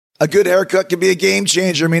A good haircut can be a game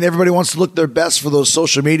changer. I mean, everybody wants to look their best for those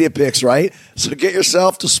social media pics, right? So get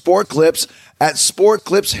yourself to Sport Clips at Sport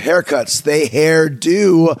Clips Haircuts. They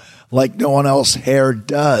hairdo like no one else hair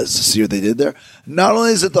does. See what they did there? Not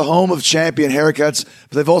only is it the home of champion haircuts,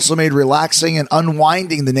 but they've also made relaxing and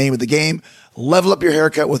unwinding the name of the game. Level up your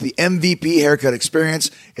haircut with the MVP haircut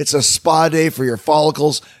experience. It's a spa day for your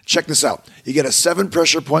follicles. Check this out. You get a 7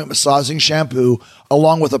 pressure point massaging shampoo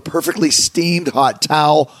along with a perfectly steamed hot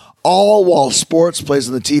towel, all while sports plays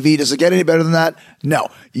on the TV. Does it get any better than that? No.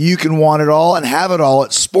 You can want it all and have it all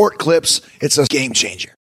at Sport Clips. It's a game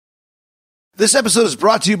changer. This episode is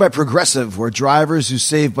brought to you by Progressive, where drivers who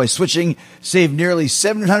save by switching save nearly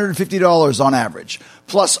 $750 on average.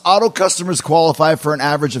 Plus, auto customers qualify for an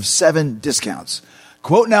average of 7 discounts.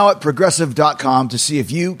 Quote now at Progressive.com to see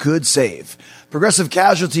if you could save. Progressive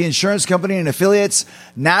Casualty Insurance Company and Affiliates,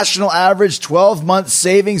 national average 12-month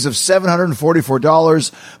savings of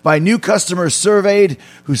 $744 by new customers surveyed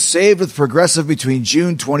who saved with Progressive between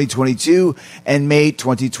June 2022 and May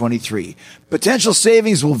 2023. Potential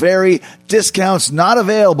savings will vary. Discounts not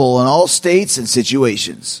available in all states and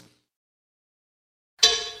situations.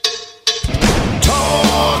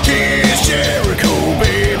 Talk is Jericho,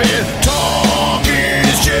 baby. Talk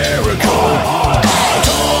is Jericho.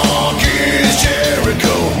 Talk is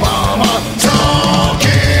Jericho, mama. Talk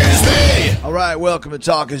is me. All right, welcome to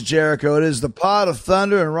Talk is Jericho. It is the pot of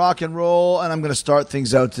thunder and rock and roll, and I'm going to start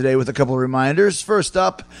things out today with a couple of reminders. First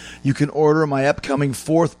up, you can order my upcoming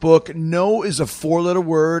 4th book, No is a 4-letter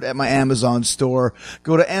word, at my Amazon store.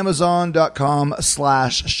 Go to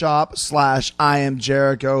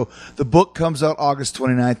amazon.com/shop/IamJericho. The book comes out August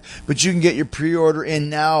 29th, but you can get your pre-order in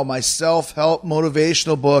now. My self-help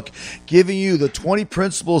motivational book, giving you the 20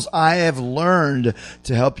 principles I have learned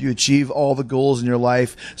to help you achieve all the goals in your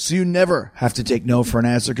life, so you never have to take no for an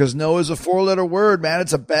answer, because no is a 4-letter word, man.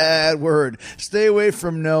 It's a bad word. Stay away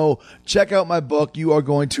from no. Check out my book. You are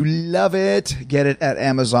going to love it. Get it at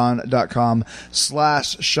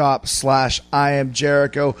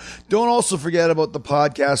amazon.com/shop/IamJericho. Don't also forget about the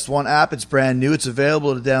Podcast One app. It's brand new. It's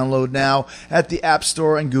available to download now at the App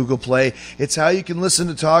Store and Google Play. It's how you can listen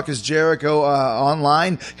to Talk is Jericho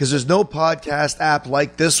online, because there's no podcast app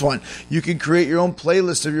like this one. You can create your own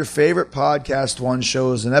playlist of your favorite Podcast One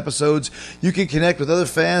shows and episodes. You can connect with other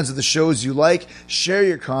fans of the shows you like, share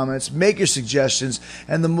your comments, make your suggestions,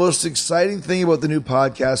 and the most exciting thing about the new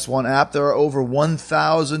Podcast One app, there are over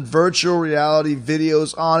 1,000 virtual reality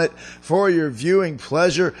videos on it for your viewing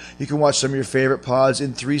pleasure. You can watch some of your favorite pods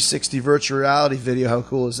in 360 virtual reality video. How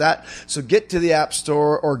cool is that? So get to the App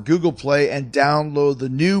Store or Google Play and download the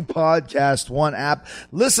new Podcast One app.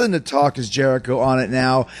 Listen to Talk is Jericho on it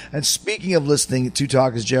now. And speaking of listening to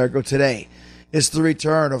Talk is Jericho today, it's the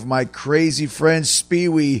return of my crazy friend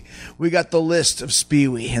Speewee. We got the list of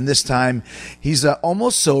Speewee, and this time he's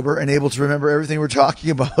almost sober and able to remember everything we're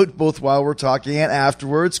talking about, both while we're talking and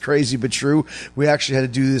afterwards. Crazy but true. We actually had to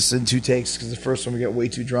do this in 2 takes, because the first one we got way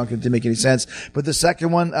too drunk and it didn't make any sense. But the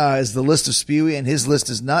second one is the list of Speewee, and his list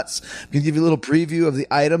is nuts. I'm going to give you a little preview of the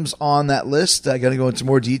items on that list. I'm going to go into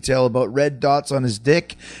more detail about red dots on his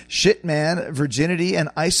dick, shit man, virginity, and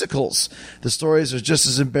icicles. The stories are just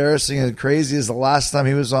as embarrassing and crazy as the last time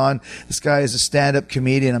he was on. This guy is a stand-up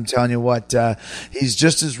comedian. I'm telling you what, he's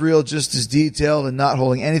just as real, just as detailed, and not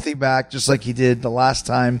holding anything back, just like he did the last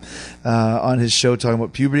time on his show talking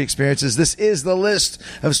about puberty experiences. This is the list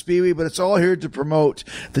of Speewee, but it's all here to promote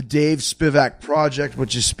the Dave Spivak Project,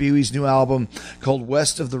 which is Speewee's new album called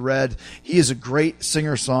West of the Red. He is a great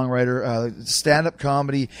singer-songwriter, stand-up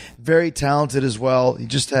comedy, very talented as well. He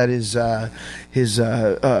just had his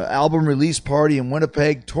album release party in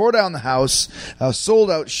Winnipeg, tore down the house,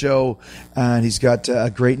 sold-out show, and he's got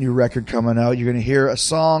a great new record coming out. You're going to hear a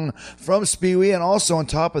song from Speewee, and also on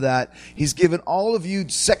top of that, he's given all of you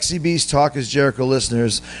Sexy Beast Talk is Jericho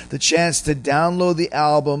listeners the chance to download the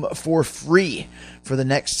album for free for the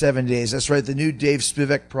next 7 days. That's right, the new Dave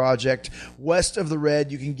Spivak Project, West of the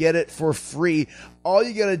Red. You can get it for free. All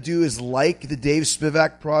you got to do is like the Dave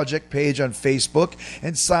Spivak Project page on Facebook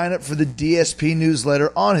and sign up for the DSP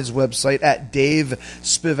newsletter on his website at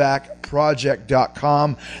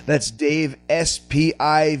davespivakproject.com. That's Dave,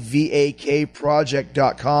 S-P-I-V-A-K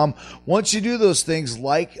project.com. Once you do those things,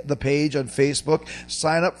 like the page on Facebook,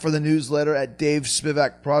 sign up for the newsletter at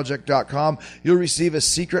davespivakproject.com, you'll receive a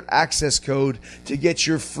secret access code to get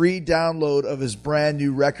your free download of his brand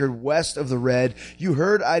new record, West of the Red. You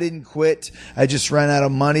heard I didn't quit. I just ran out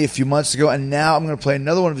of money a few months ago, and now I'm going to play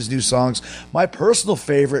another one of his new songs, my personal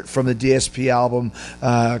favorite from the DSP album,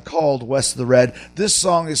 called West of the Red. This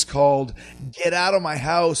song is called Get Out of My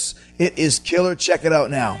House. It is killer. Check it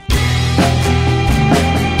out now.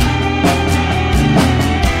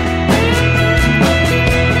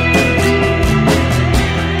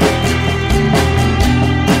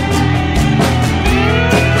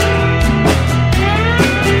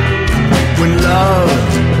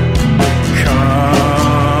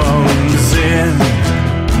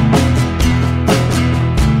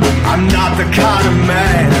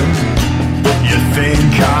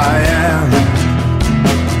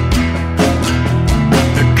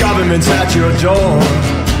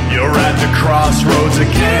 You're at the crossroads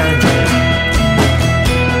again.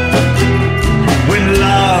 When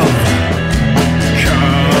love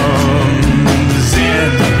comes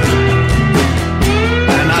in,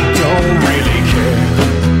 and I don't really care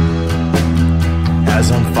as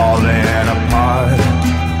I'm falling apart.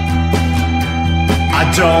 I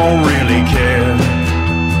don't really care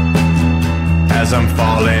as I'm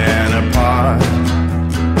falling apart.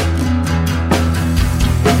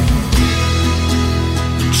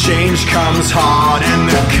 Change comes hard in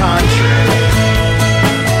the country.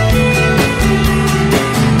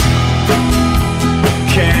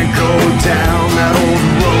 Can't go down that old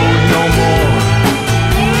road no more.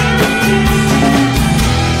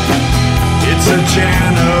 It's a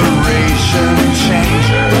generation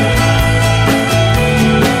changer.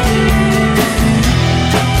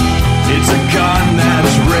 It's a gun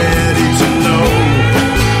that's ready to load.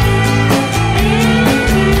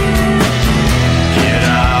 Get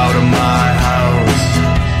out of my house.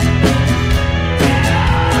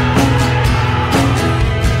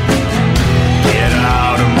 Get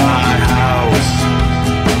out of my house.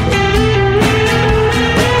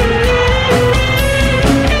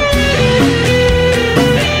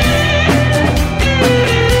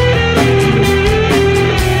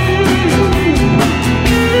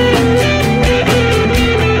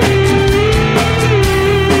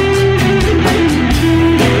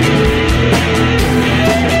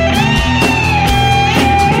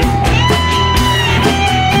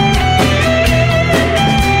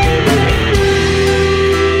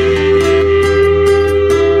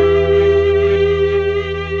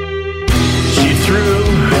 She threw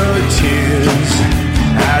her tears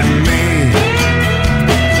at me.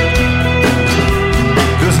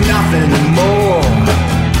 There's nothing more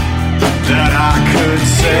that I could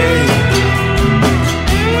say.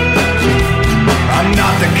 I'm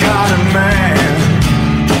not the kind of man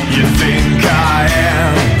you think I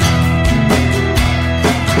am.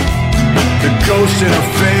 The ghost in her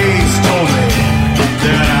face told me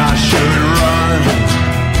that I should run,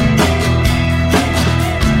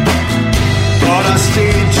 but I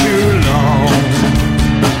stayed too long.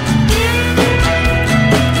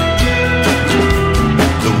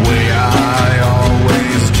 The way I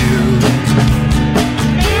always do.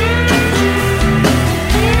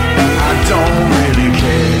 I don't really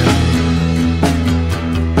care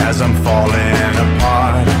as I'm falling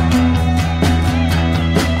apart.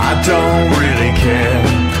 I don't really care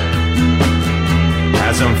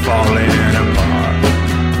as I'm falling apart.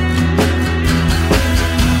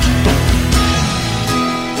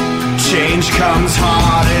 Change comes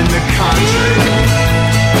hard in the country.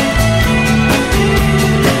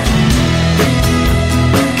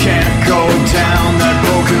 Can't go down that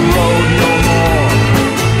broken road no more.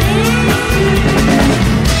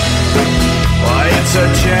 Why, it's a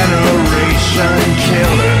generation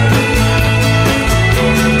killer.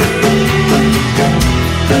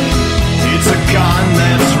 It's a gun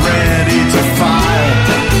that's ready to fire.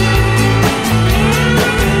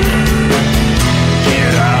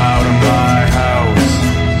 Get out of my house.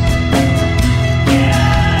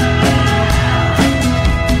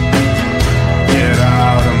 Get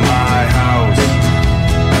out of my house.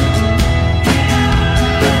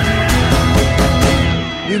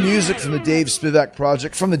 New music from the Dave Spivak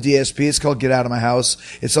Project from the DSP. It's called Get Out of My House.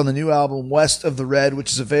 It's on the new album West of the Red, which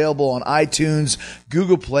is available on iTunes,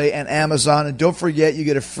 Google Play, and Amazon. And don't forget, you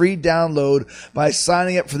get a free download by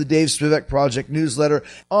signing up for the Dave Spivak Project newsletter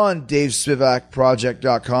on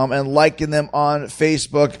davespivakproject.com and liking them on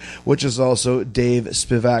Facebook, which is also Dave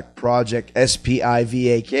Spivak Project,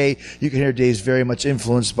 Spivak. You can hear Dave's very much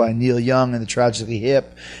influenced by Neil Young and the Tragically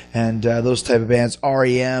Hip and those type of bands.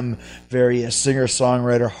 REM, very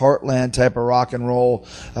singer-songwriter, Heartland type of rock and roll,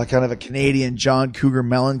 kind of a Canadian John Cougar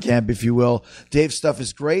Mellencamp, if you will. Dave's stuff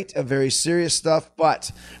is great, very serious stuff,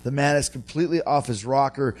 but the man is completely off his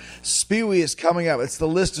rocker. Spewy is coming up. It's the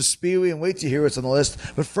list of Spewy, and wait to hear what's on the list.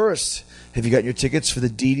 But first, have you gotten your tickets for the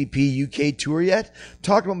DDP UK tour yet?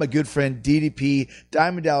 Talking about my good friend DDP,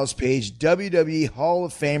 Diamond Dallas Page, WWE Hall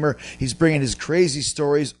of Famer. He's bringing his crazy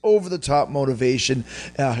stories, over-the-top motivation,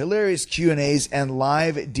 hilarious Q&As, and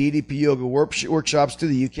live DDP yoga workshops to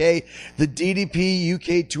the UK. The DDP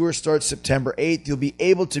UK tour starts September 8th. You'll be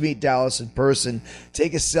able to meet Dallas in person,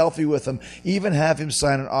 take a selfie with him, even have him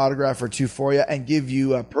sign an autograph or two for you, and give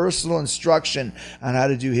you personal instruction on how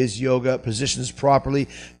to do his yoga positions properly.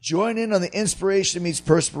 Join in on when the inspiration meets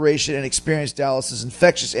perspiration and experience Dallas's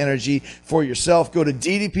infectious energy for yourself. Go to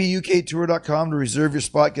ddpuktour.com to reserve your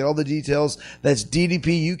spot. Get all the details. That's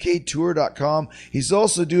ddpuktour.com. He's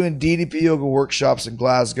also doing DDP yoga workshops in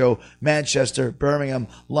Glasgow, Manchester, Birmingham,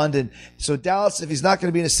 London. So Dallas, if he's not going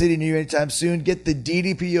to be in a city near you anytime soon, get the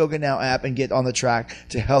DDP Yoga Now app and get on the track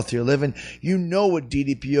to healthier living. You know what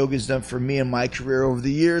DDP Yoga has done for me in my career over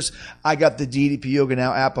the years. I got the DDP Yoga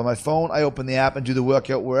Now app on my phone. I open the app and do the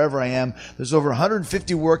workout wherever I am. There's over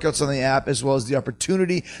 150 workouts on the app, as well as the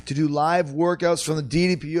opportunity to do live workouts from the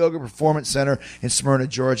DDP Yoga Performance Center in Smyrna,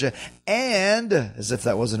 Georgia. And, as if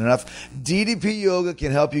that wasn't enough, DDP Yoga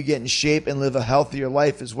can help you get in shape and live a healthier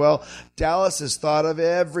life as well. Dallas has thought of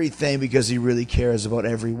everything because he really cares about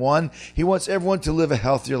everyone. He wants everyone to live a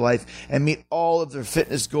healthier life and meet all of their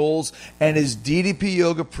fitness goals. And his DDP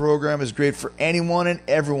Yoga program is great for anyone and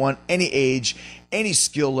everyone, any age, any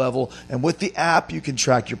skill level. And with the app, you can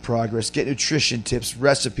track your progress, get nutrition tips,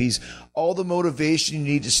 recipes, all the motivation you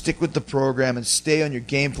need to stick with the program and stay on your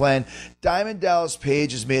game plan. Diamond Dallas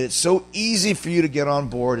Page has made it so easy for you to get on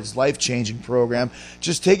board his life-changing program.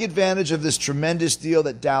 Just take advantage of this tremendous deal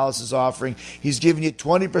that Dallas is offering. He's giving you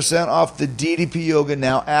 20% off the DDP Yoga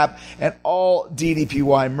Now app and all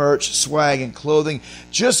DDPY merch, swag, and clothing.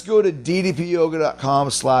 Just go to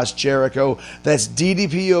ddpyoga.com/Jericho. That's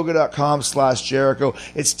ddpyoga.com/Jericho.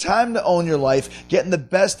 It's time to own your life. Get in the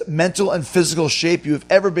best mental and physical shape you have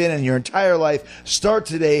ever been in your entire life. Start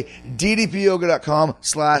today.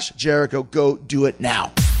 ddpyoga.com/Jericho. Go do it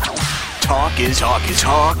now. Talk is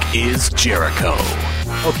Jericho.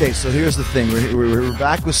 Okay, so here's the thing. We're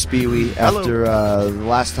back with Speewee after the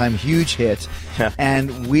last time huge hit,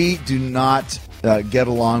 and we do not get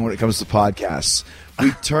along when it comes to podcasts.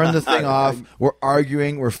 We turn the thing off. We're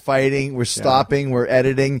arguing. We're fighting. We're stopping. We're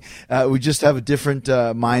editing. We just have a different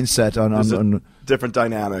mindset on different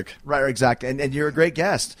dynamic. Right, exactly. And you're a great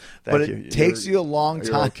guest. Thank but you. It takes you a long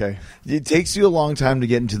time. Okay. It takes you a long time to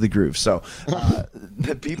get into the groove. So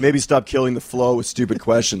Maybe stop killing the flow with stupid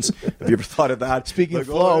questions. Have you ever thought of that? Speaking of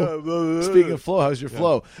flow, how's your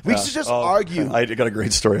flow? We should just argue. I got a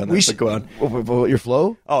great story on that. But go on. What, your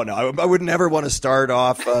flow? Oh, no. I would never want to start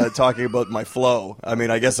off talking about my flow. I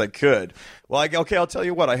mean, I guess I could. Well, I'll tell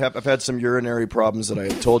you what. I've had some urinary problems that I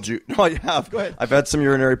have told you. No, I have. Go ahead. I've had some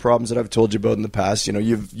urinary problems that I've told you about in the past. You know,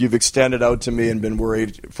 you've extended out to me and been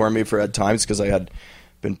worried for me at times because I had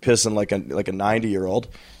been pissing like a 90-year-old.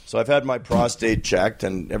 So I've had my prostate checked,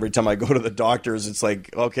 and every time I go to the doctors, it's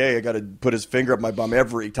like, okay, I got to put his finger up my bum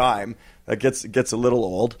every time. That gets a little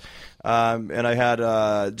old. And I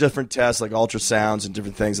had different tests like ultrasounds and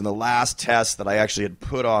different things. And the last test that I actually had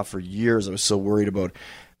put off for years, I was so worried about.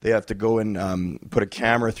 They have to go and put a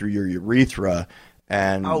camera through your urethra.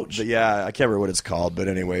 And ouch. I can't remember what it's called, but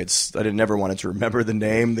anyway, I never wanted to remember the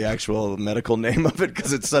name, the actual medical name of it,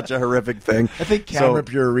 because it's such a horrific thing. I think camera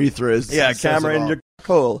up your urethra is. Yeah, camera in your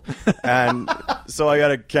hole. And so I got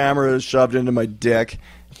a camera shoved into my dick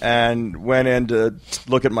and went in to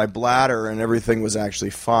look at my bladder, and everything was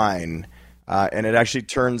actually fine. And it actually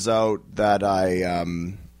turns out that I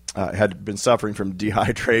had been suffering from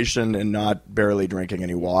dehydration and not barely drinking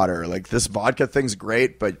any water. Like, this vodka thing's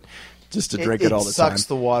great, but just to drink it all the time. It sucks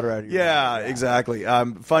the water out of you. Yeah, exactly.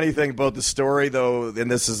 Funny thing about the story, though,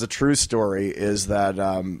 and this is a true story, is that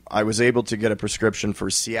I was able to get a prescription for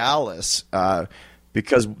Cialis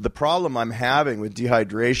because the problem I'm having with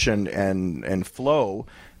dehydration and flow,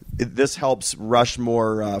 this helps rush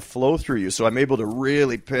more flow through you. So I'm able to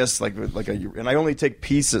really piss and I only take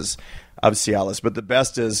pieces of Cialis. But the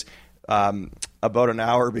best is about an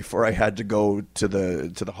hour before I had to go to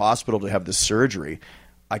the hospital to have this surgery,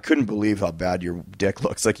 I couldn't believe how bad your dick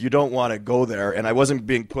looks. Like, you don't want to go there, and I wasn't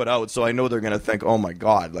being put out, so I know they're going to think, oh my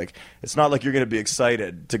God. Like, it's not like you're going to be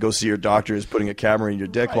excited to go see your doctor who's putting a camera in your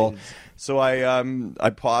dick hole. So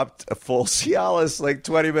I popped a full Cialis like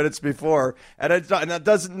 20 minutes before, and that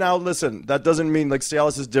doesn't mean like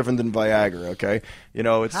Cialis is different than Viagra, okay? You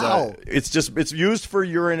know, it's used for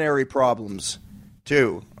urinary problems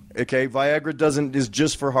too, okay? Viagra is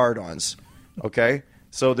just for hard-ons, okay?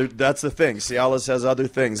 So that's the thing. Cialis has other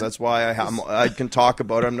things. That's why I can talk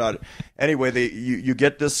about it. I'm not. Anyway, you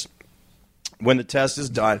get this when the test is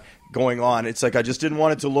done going on. It's like I just didn't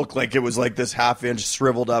want it to look like it was like this half-inch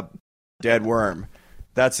shriveled up dead worm.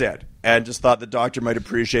 That's it. and just thought the doctor might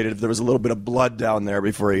appreciate it if there was a little bit of blood down there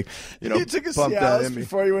before he, You took a pumped that Cialis in me.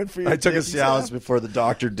 before you went for your I took a kidney Cialis exam? before the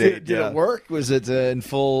doctor did. Did it work? Was it in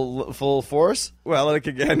full force? Well, like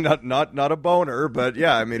again, not a boner, but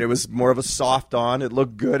yeah, I mean, it was more of a soft on. It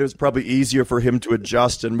looked good. It was probably easier for him to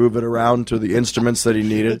adjust and move it around to the instruments that he The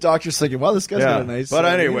needed. doctor's thinking, "Well, this guy's got a nice." But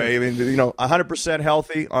anyway, I mean, 100%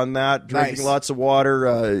 healthy on that. Drinking Nice. lots of water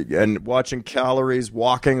and watching calories,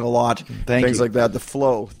 walking a lot, Thank things you. like that. The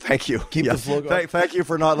flow. Thank you. Keep the flow going. Thank you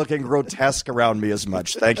for not looking grotesque around me as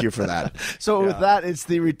much. Thank you for that. So with that, it's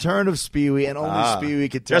the return of Spewy, and only Spewy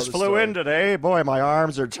could tell. Just the flew story. in today. Boy, my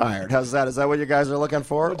arms are tired. How's that? Is that what you guys are looking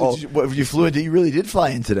for? You flew in? You really did fly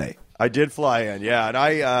in today. I did fly in, yeah. And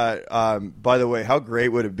I, by the way, how great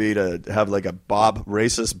would it be to have like a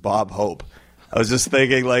racist Bob Hope? I was just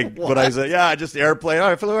thinking, like, when I said, yeah, just airplane. Oh,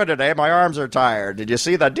 I flew in today. My arms are tired. Did you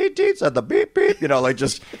see the deets and the beep beep? Like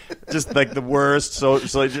just like the worst. So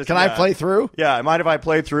just Can I play through? Yeah, mind if I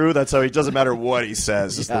play through? That's how he doesn't matter what he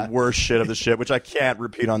says. It's the worst shit of the shit, which I can't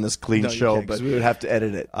repeat on this clean show, but we would have to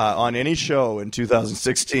edit it. on any show in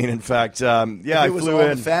 2016. In fact, yeah, If I it was flew all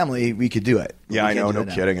in. the family, we could do it. Yeah, We I can't know. do No it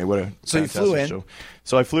now. kidding. What a So you flew fantastic in? show.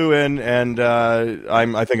 So I flew in, and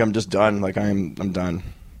I think I'm just done. Like I'm done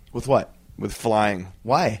With what? with flying.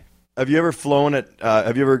 Why? Have you ever flown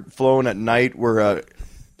at night where a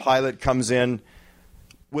pilot comes in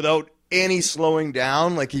without any slowing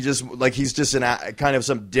down? Like he's just kind of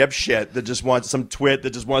some dipshit that just wants some twit that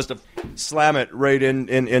just wants to slam it right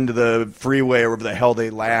into the freeway or wherever the hell they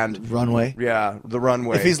land. Runway? Yeah, the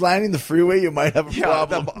runway. If he's landing the freeway, you might have a Yeah,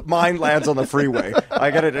 problem. mine lands on the freeway.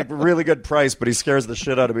 I get it at a really good price, but he scares the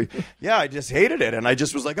shit out of me. Yeah, I just hated it, and I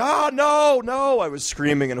just was like, "Oh no!" I was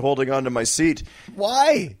screaming and holding onto my seat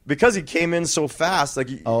Why? because he came in so fast. Like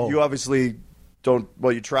you obviously don't.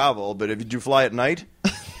 Well, you travel, but did you fly at night?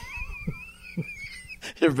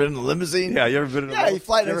 You ever been in a limousine? Yeah, you ever been? Yeah, you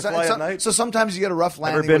fly, ever fly at night? So sometimes you get a rough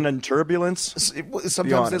landing. Ever been in turbulence?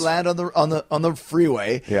 Sometimes they land on the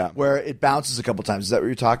freeway, Yeah. where it bounces a couple times. Is that what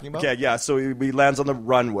you're talking about? Yeah. So he lands on the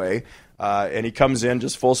runway, and he comes in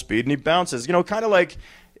just full speed, and he bounces. Kind of like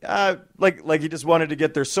he just wanted to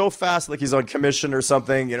get there so fast, like he's on commission or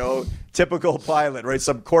something. Typical pilot, right?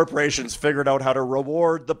 Some corporations figured out how to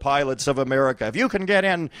reward the pilots of America. If you can get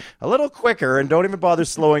in a little quicker and don't even bother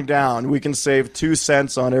slowing down, we can save 2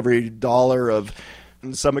 cents on every dollar of.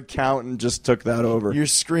 And some accountant just took that over. You're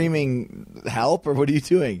screaming help, or what are you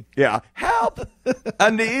doing? Yeah. Help! I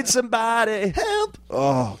need somebody. Help!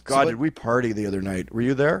 Oh, God, did we party the other night? Were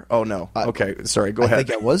you there? Oh, no. Okay, sorry. Go I ahead.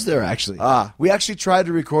 think I was there, actually. Ah. We actually tried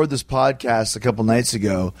to record this podcast a couple nights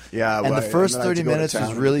ago. Yeah, and well, the first and then I had 30 to go to minutes was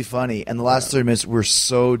town. really funny, and the last 30 minutes we're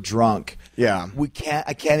so drunk. Yeah.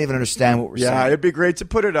 I can't even understand what we're Yeah, saying. it'd be great to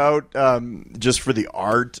put it out just for the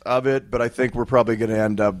art of it, but I think we're probably going to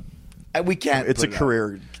end up. We can't. It's a put it out.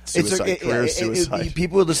 career suicide. Career suicide.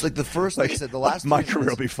 People will just like the first, like I said, the last. My 30 career will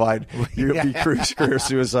minutes- be fine. You'll be career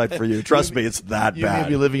suicide for you. Trust me, it's that You bad. may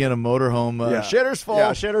be living in a motorhome. Shitter's full.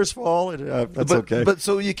 Yeah, shitter's full. That's okay. But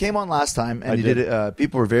so you came on last time, and I you did. did it.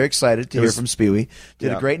 People were very excited to hear was- from Spewy.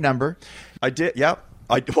 Did Yeah. a great number. I did. Yeah.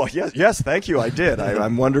 Yes. Thank you. I did.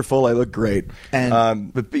 I'm wonderful. I look great.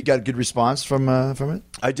 And but you got a good response from it.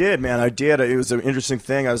 I did, man. I did. It was an interesting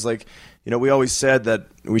thing. I was like, we always said that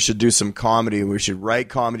we should do some comedy. We should write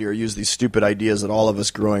comedy or use these stupid ideas that all of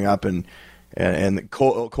us growing up and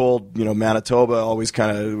cold, Manitoba always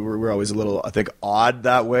kind of we're always a little, I think, odd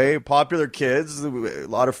that way. Popular kids, a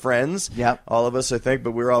lot of friends. Yeah. All of us, I think,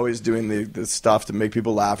 but we're always doing the stuff to make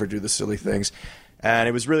people laugh or do the silly things. And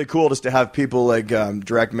it was really cool just to have people like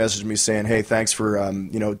direct message me saying, "Hey, thanks for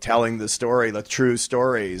telling the story, the true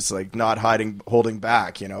stories, like not holding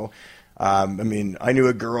back." I mean, I knew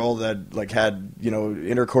a girl that like had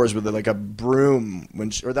intercourse with like a broom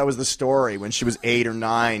or that was the story when she was 8 or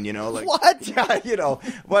 9. Like What? Yeah,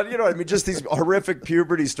 but I mean, just these horrific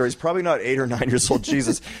puberty stories. Probably not 8 or 9 years old.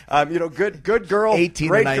 Jesus, good girl, 18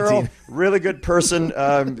 great or 19. girl, really good person.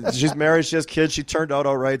 She's married, she has kids, she turned out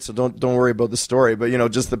all right. So don't worry about the story. But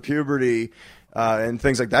just the puberty. And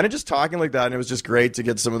things like that, and just talking like that, and it was just great to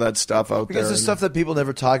get some of that stuff out Because there. it's stuff that people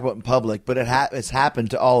never talk about in public, but it's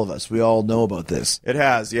happened to all of us. We all know about this. It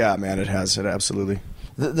has, yeah, man, it has. It absolutely.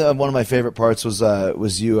 One of my favorite parts was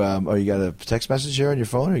you. You got a text message here on your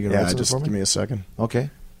phone? Or are you gonna write something Just for me? give me a second.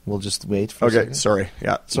 Okay, we'll just wait. For a Okay, second. sorry.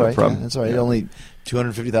 Yeah, Sorry, no problem. that's all right. Only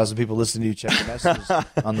 250,000 people listening to you check the messages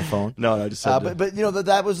on the phone. No, I just had to- but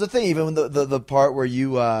that was the thing. Even when the part where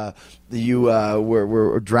you were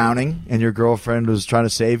drowning and your girlfriend was trying to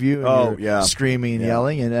save you. And Oh, you were yeah. screaming and Yeah.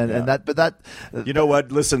 yelling and that. But that You know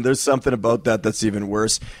what? Listen, there's something about that that's even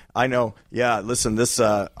worse. I know. Yeah, listen, this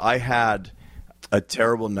I had a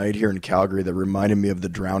terrible night here in Calgary that reminded me of the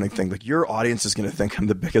drowning thing. Like, your audience is going to think I'm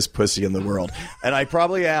the biggest pussy in the world. And I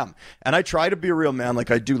probably am. And I try to be a real man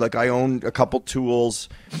like I do. Like, I own a couple tools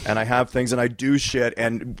and I have things and I do shit.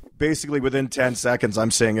 And basically within 10 seconds,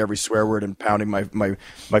 I'm saying every swear word and pounding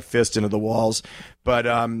my fist into the walls. But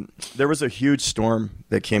there was a huge storm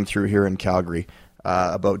that came through here in Calgary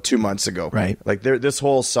about 2 months ago. Right. Like, this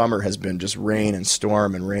whole summer has been just rain and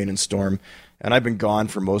storm and rain and storm. And I've been gone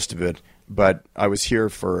for most of it. But I was here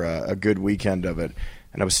for a good weekend of it.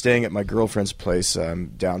 And I was staying at my girlfriend's place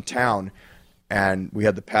downtown. And we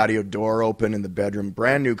had the patio door open in the bedroom.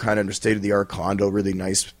 Brand new kind of state-of-the-art condo, really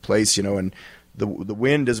nice place, you know. And the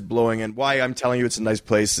wind is blowing in. Why I'm telling you it's a nice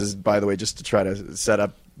place is, by the way, just to try to set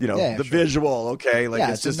up, you know, the visual, okay? Like,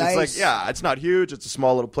 Yeah, it's just, nice... it's like, yeah, it's not huge. It's a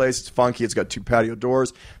small little place. It's funky. It's got 2 patio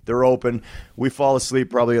doors. They're open. We fall asleep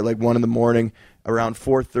probably at like 1 in the morning. Around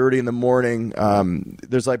 4:30 in the morning,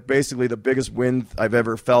 there's like basically the biggest wind I've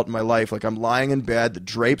ever felt in my life. Like, I'm lying in bed, the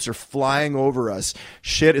drapes are flying over us,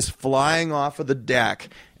 shit is flying off of the deck,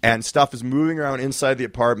 and stuff is moving around inside the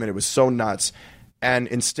apartment. It was so nuts. And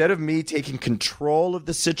instead of me taking control of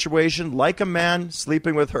the situation like a man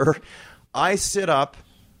sleeping with her, I sit up,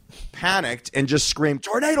 panicked, and just scream,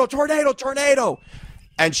 "Tornado, tornado, tornado!"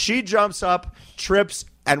 And she jumps up, trips,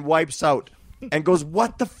 and wipes out, and goes,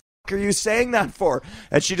 "What the are you saying that for?"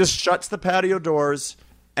 And she just shuts the patio doors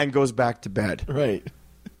and goes back to bed. Right.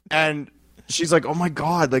 And she's like, "Oh my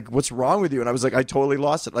God, like, what's wrong with you?" And I was like, I totally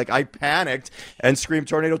lost it. Like, I panicked and screamed,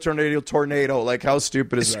 "Tornado, tornado, tornado." Like, how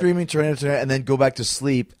stupid is that? Screaming tornado, tornado, and then go back to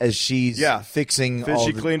sleep as she's fixing all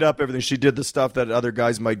She cleaned up everything. She did the stuff that other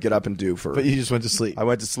guys might get up and do for her. But you just went to sleep. I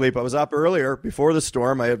went to sleep. I was up earlier before the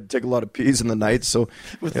storm. I had to take a lot of peas in the night. So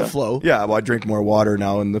With the flow. Yeah, well, I drink more water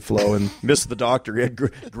now in the flow and miss the doctor. He had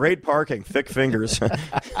great parking, thick fingers. But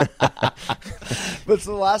it's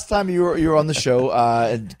the last time you were on the show.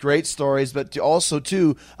 And great stories, but also,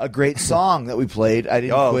 too, a great song that we played. I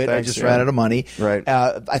didn't quit. Thanks, I just ran out of money. Right.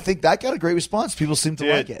 I think that got a great response. People seem to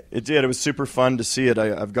like it. It did. It was super fun to see it.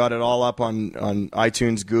 I've got it all up on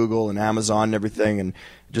iTunes, Google, and Amazon and everything, and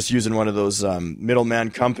just using one of those middleman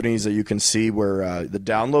companies that you can see where the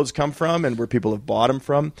downloads come from and where people have bought them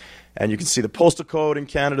from. And you can see the postal code in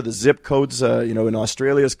Canada, the zip codes, in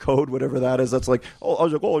Australia's code, whatever that is. That's like, I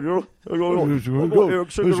was like, my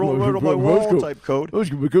wall type code.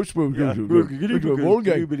 Good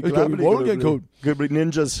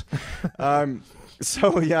ninjas.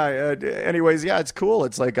 So, yeah, anyways, yeah, it's cool.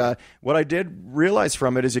 It's like what I did realize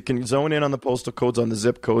from it is you can zone in on the postal codes, on the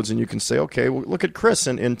zip codes, and you can say, okay, well, look at Chris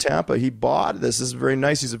in Tampa. He bought this. This is very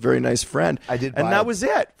nice. He's a very nice friend. I did and that was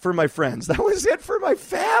it for my friends. That was it for my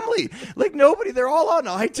family. Like, nobody, they're all on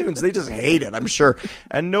iTunes. They just hate it, I'm sure.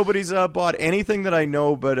 And nobody's bought anything that I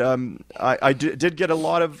know, but I did get a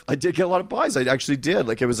lot of buys. I actually did.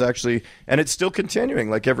 Like, it was actually, and it's still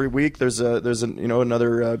continuing. Like, every week there's another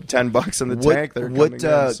 $10 in the tank. What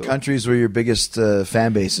countries were your biggest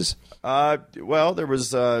fan bases? Well, there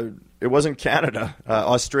was. It wasn't Canada.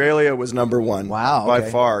 Australia was number one. Wow, by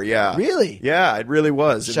far. Yeah, really? Yeah, it really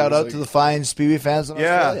was. Shout out to the fine Speedy fans in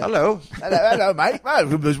Australia. Hello, hello, mate.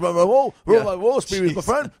 Speedy's my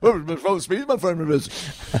friend. Speedy's my friend.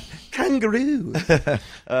 Kangaroo.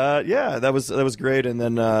 That was great. And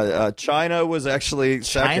then China was actually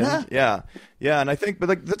second. China? Yeah, and I think, but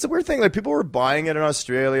like that's a weird thing. Like, people were buying it in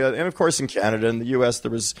Australia, and of course in Canada and the U.S.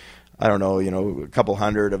 there was, I don't know, a couple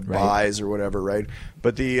hundred of buys or whatever, right?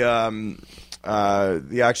 But the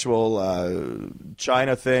actual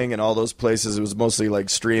China thing and all those places, it was mostly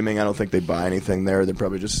like streaming. I don't think they buy anything there. They're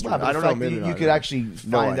probably just. I don't know. Maybe you could actually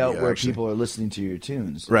find out where people are listening to your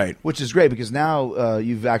tunes, right? Which is great because now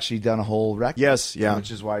you've actually done a whole record. Yes, yeah.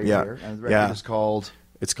 Which is why you're here. And the record is called.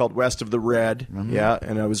 It's called West of the Red. Mm-hmm. Yeah,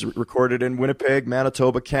 and it was recorded in Winnipeg,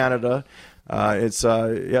 Manitoba, Canada. It's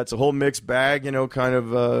a whole mixed bag, kind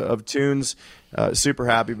of tunes. Super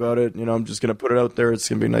happy about it. I'm just gonna put it out there. It's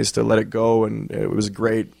gonna be nice to let it go, and it was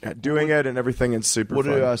great doing it and everything. It's super. What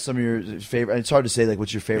fun. are some of your favorite? It's hard to say like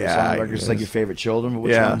what's your favorite song on the record. It's like your favorite children, but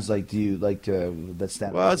which ones like do you like to that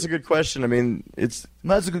stand? Well, that's a good question. I mean, that's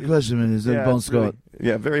a good question, man. Is that Bon Scott?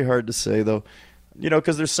 Very hard to say though.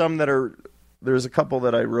 Because there's some that are. There's a couple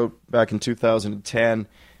that I wrote back in 2010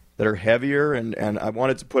 that are heavier, and I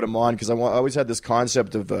wanted to put them on because I always had this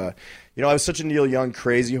concept of, I was such a Neil Young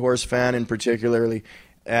Crazy Horse fan in particularly,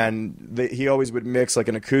 and he always would mix like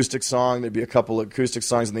an acoustic song. There'd be a couple of acoustic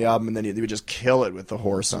songs on the album, and then he would just kill it with the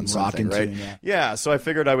horse on something, right? Tune, yeah, so I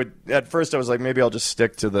figured I would, at first I was like, maybe I'll just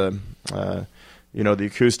stick to the the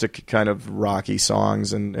acoustic kind of rocky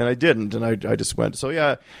songs, and I didn't, and I just went. So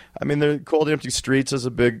yeah, I mean, the Cold Empty Streets is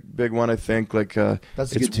a big one. I think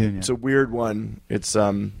that's a good tune. Yeah. It's a weird one. It's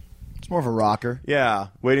more of a rocker. Yeah,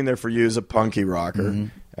 Waiting There for You is a punky rocker,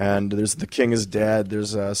 and there's The King Is Dead.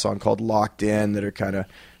 There's a song called Locked In that are kind of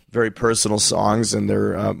very personal songs, and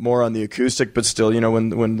they're more on the acoustic, but still,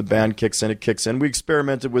 when the band kicks in, it kicks in. We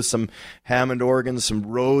experimented with some Hammond organs, some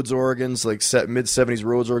Rhodes organs, like mid-70s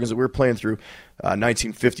Rhodes organs that we were playing through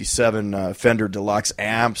 1957 Fender Deluxe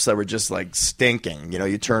amps that were just like stinking.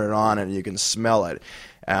 You turn it on and you can smell it.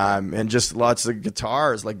 And just lots of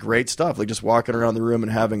guitars, like great stuff, like just walking around the room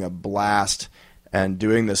and having a blast and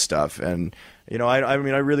doing this stuff. And I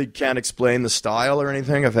mean, I really can't explain the style or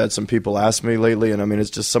anything. I've had some people ask me lately, and I mean, it's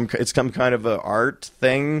just it's some kind of an art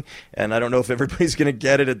thing, and I don't know if everybody's going to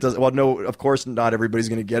get it. It does. Well, no, of course not everybody's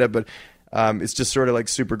going to get it, but it's just sort of like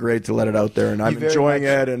super great to let it out there, and I'm enjoying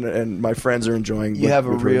it, and my friends are enjoying. You have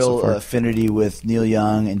a real affinity with Neil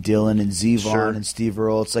Young and Dylan and Zevon and Steve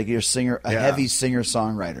Earle. It's like you're a heavy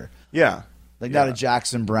singer-songwriter. Yeah. Like not a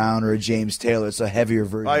Jackson Browne or a James Taylor. It's a heavier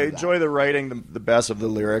version. I enjoy the writing, the best of the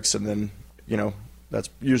lyrics, and then that's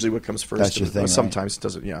usually what comes first. That's your thing, sometimes it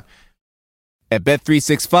doesn't. Yeah. At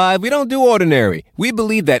Bet365, we don't do ordinary. We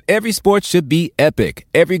believe that every sport should be epic.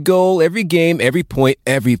 Every goal, every game, every point,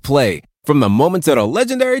 every play. From the moments that are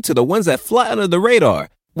legendary to the ones that fly under the radar.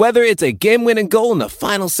 Whether it's a game-winning goal in the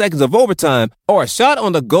final seconds of overtime or a shot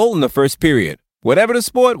on the goal in the first period. Whatever the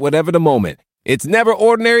sport, whatever the moment. It's never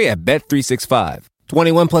ordinary at Bet365.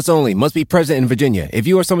 21 plus only. Must be present in Virginia. If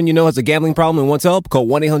you or someone you know has a gambling problem and wants help, call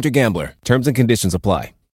 1-800-GAMBLER. Terms and conditions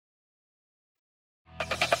apply.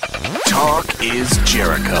 Talk is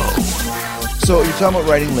Jericho. So you're talking about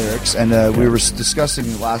writing lyrics, and we were discussing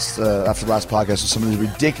after the last podcast some of these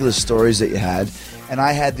ridiculous stories that you had, and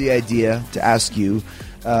I had the idea to ask you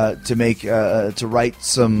to write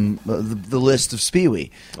some the list of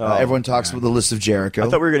Speewee. Everyone talks about the list of Jericho. I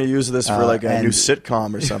thought we were going to use this for like a new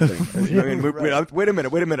sitcom or something. I mean, wait a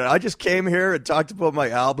minute. I just came here and talked about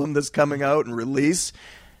my album that's coming out and release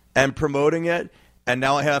and promoting it. And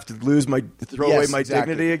now I have to throw away my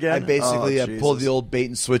dignity again. I basically pulled the old bait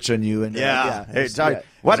and switch on you. And hey,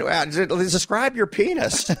 describe your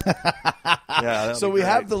penis. So we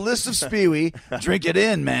have the list of Speewee. Drink it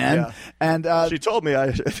in, man. Yeah. And she told me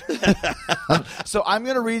I. So I'm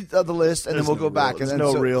going to read the list, and then we'll go back. There's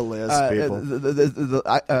no real list, people.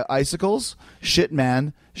 The icicles, shit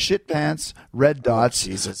man, shit pants, red dots,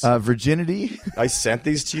 virginity. I sent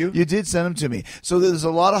these to you. You did send them to me. So there's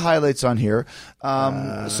a lot of highlights on here.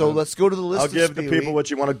 So let's go to the list. I'll give the people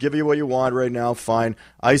what you want. I'll give you what you want right now. Fine.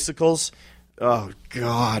 Icicles. Oh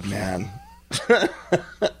God, man.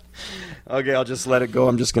 Okay, I'll just let it go.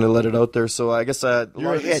 I'm just going to let it out there. So I guess a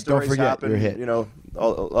lot of these stories happened. A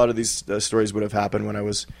lot of these stories would have happened when I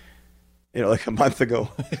was, like a month ago.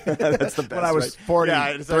 That's the best. When I was 43.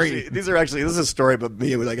 Yeah, this is a story about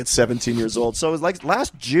me when I get 17 years old. So it was like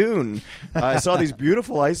last June, I saw these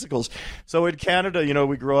beautiful icicles. So in Canada,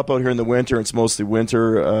 we grow up out here in the winter. It's mostly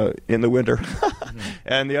winter in the winter,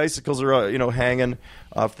 and the icicles are hanging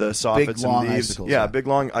off the soffits big, long and leaves. Icicles, yeah, big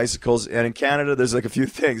long icicles. And in Canada, there's like a few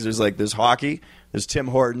things. There's hockey. There's Tim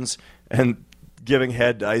Hortons and giving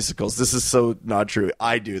head to icicles. This is so not true.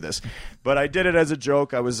 I do this. But I did it as a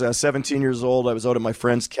joke. I was 17 years old. I was out at my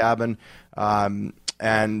friend's cabin.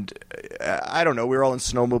 And I don't know. We were all in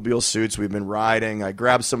snowmobile suits. We've been riding. I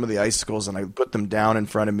grabbed some of the icicles and I put them down in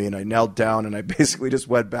front of me. And I knelt down and I basically just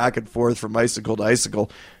went back and forth from icicle to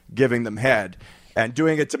icicle, giving them head. And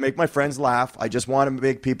doing it to make my friends laugh. I just want to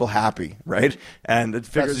make people happy, right? And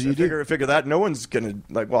figure that no one's gonna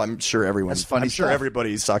I'm sure everyone. That's funny. I'm sure stuff.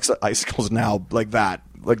 everybody sucks icicles now like that,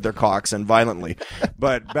 like their cocks and violently.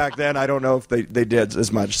 But back then, I don't know if they did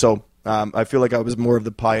as much. So I feel like I was more of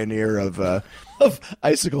the pioneer of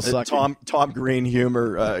icicle sucking. Tom Green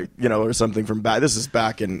humor, or something from back. This is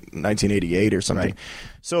back in 1988 or something. Right.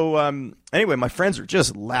 So anyway, my friends are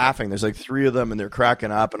just laughing. There's like three of them, and they're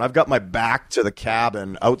cracking up. And I've got my back to the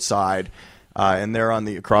cabin outside, and they're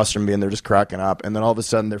across from me, and they're just cracking up. And then all of a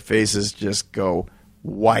sudden, their faces just go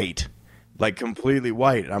white, like completely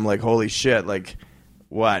white. And I'm like, holy shit, like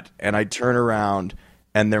what? And I turn around,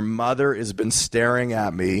 and their mother has been staring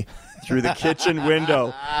at me through the kitchen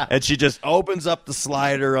window, and she just opens up the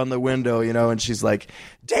slider on the window, and she's like,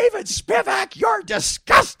 David Spivak, you're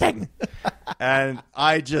disgusting. And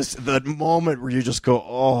the moment where you just go,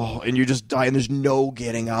 oh, and you just die, and there's no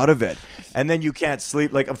getting out of it. And then you can't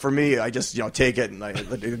sleep. Like, for me, I just, take it and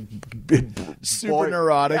Super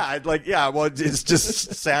neurotic. Yeah, well, it's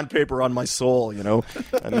just sandpaper on my soul, I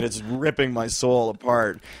mean, it's ripping my soul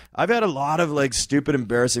apart. I've had a lot of, stupid,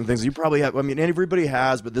 embarrassing things. You probably have. I mean, everybody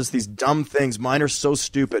has, but these dumb things. Mine are so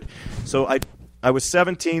stupid. So I was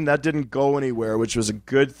 17. That didn't go anywhere, which was a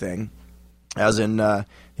good thing. As in,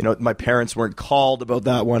 my parents weren't called about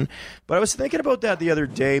that one. But I was thinking about that the other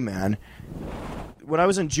day, man. When I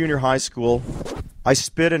was in junior high school, I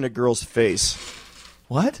spit in a girl's face.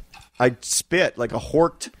 What? I spit like a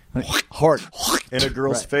horked in a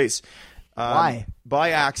girl's face. Why?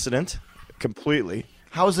 By accident, completely.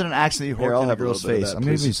 How is it an accident you horked in a girl's face? I'm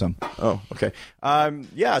going to give you some. Oh, okay.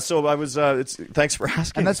 So I was, thanks for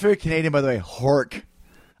asking. And that's very Canadian, by the way, hork.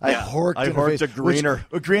 I horked a greener.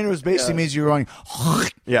 A greener was basically means you were going,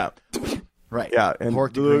 yeah. Right. Yeah, and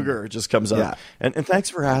horked Luger just comes up. Yeah. And thanks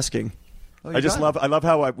for asking. Oh, I love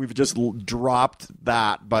how we've just dropped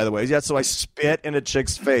that, by the way. Yeah, so I spit in a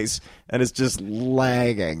chick's face, and it's just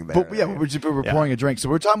lagging there. But we're pouring a drink. So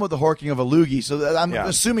we're talking about the horking of a loogie. So I'm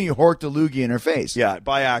assuming you horked a loogie in her face. Yeah,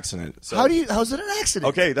 by accident. So. How's it an accident?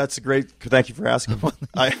 Okay, that's great. Thank you for asking. You're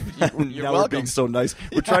now welcome. We're being so nice.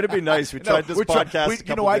 We're trying to be nice. We tried this podcast.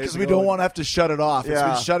 You know why? Because we don't want to have to shut it off. It's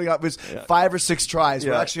been shutting up. It's 5 or 6 tries.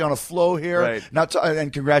 We're actually on a flow here. Right.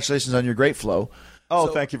 And congratulations on your great flow. Oh,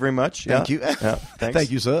 thank you very much. Thank you. Yeah, thanks.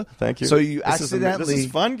 Thank you, sir. Thank you. So you this accidentally... This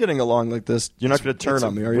is fun getting along like this. You're not going to turn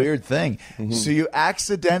on me, are you? Weird thing. Mm-hmm. So you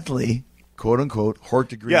accidentally, quote unquote,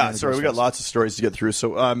 horked a green. Yeah, sorry, we got lots of stories to get through.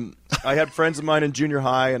 So I had friends of mine in junior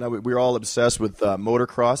high, and we were all obsessed with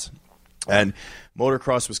motocross. And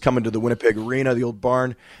motocross was coming to the Winnipeg Arena, the old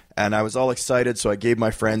barn, and I was all excited. So I gave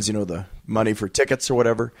my friends, the money for tickets or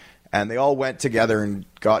whatever, and they all went together and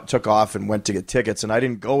took off and went to get tickets, and I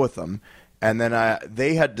didn't go with them. And then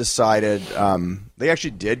they had decided, they actually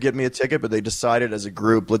did get me a ticket, but they decided as a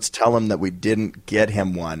group, let's tell him that we didn't get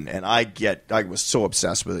him one. And I was so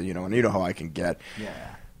obsessed with it, and you know how I can get. Yeah.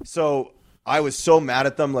 So I was so mad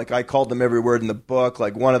at them. I called them every word in the book.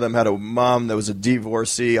 One of them had a mom that was a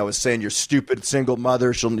divorcee. I was saying, "You're stupid single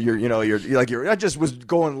mother." I just was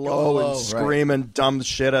going low and screaming dumb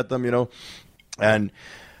shit at them, and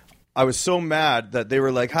I was so mad that they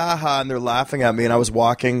were like, ha ha, and they're laughing at me. And I was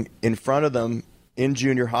walking in front of them in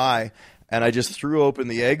junior high, and I just threw open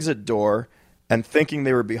the exit door, and thinking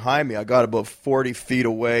they were behind me, I got about 40 feet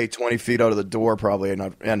away, 20 feet out of the door probably.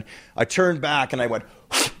 And I turned back and I went,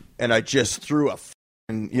 and I just threw a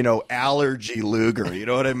allergy Luger. You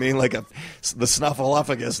know what I mean? The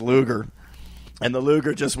Snuffleupagus Luger. And the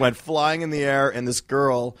Luger just went flying in the air, and this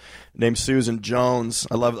girl named Susan Jones,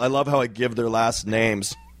 I love how I give their last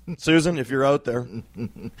names. Susan, if you're out there.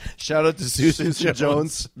 Shout out to Susan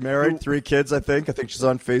Jones. Married, 3 kids, I think. I think she's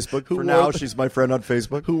on Facebook. For now, she's my friend on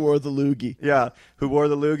Facebook. Who wore the loogie. Yeah, who wore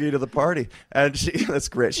the loogie to the party. And that's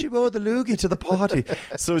great. She wore the loogie to the party.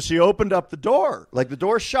 So she opened up the door. The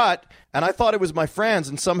door shut, and I thought it was my friends,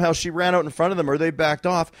 and somehow she ran out in front of them, or they backed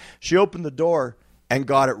off. She opened the door and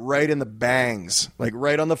got it right in the bangs,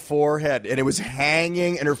 right on the forehead. And it was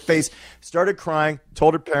hanging in her face. Started crying,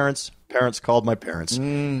 told her parents. Parents called my parents.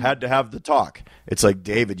 Had to have the talk. It's like,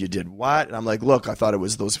 David, you did what? And I'm like, look, I thought it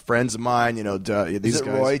was those friends of mine, these Is it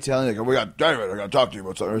guys. Roy telling you, we got David, I got to talk to you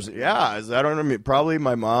about something? Yeah, I don't know, probably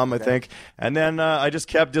my mom, I think. And then I just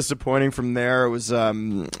kept disappointing from there. It was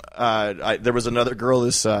there was another girl,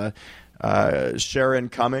 this Sharon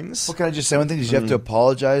Cummings. Well, can I just say one thing? Did you have to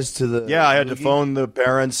apologize to the... Yeah, I had to phone the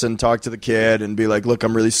parents and talk to the kid and be like, look,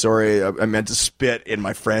 I'm really sorry. I meant to spit in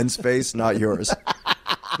my friend's face, not yours.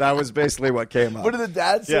 That was basically what came up. What did the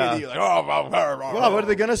dad say to you? Well, what are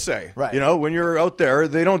they going to say? Right. When you're out there,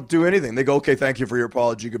 they don't do anything. They go, okay, thank you for your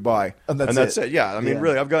apology, goodbye. And that's it. Yeah, I mean,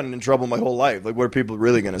 really, I've gotten in trouble my whole life. What are people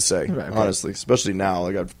really going to say, honestly? Especially now.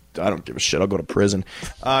 I don't give a shit. I'll go to prison.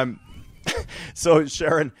 So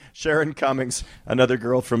Sharon Cummings, another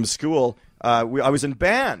girl from school, I was in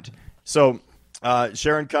band. So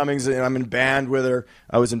Sharon Cummings, I'm in band with her.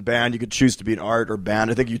 I was in band. You could choose to be in art or band.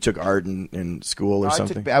 I think you took art in school or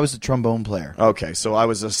something. I was a trombone player. Okay, so I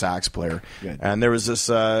was a sax player. Good. And there was this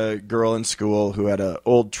girl in school who had an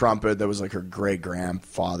old trumpet that was her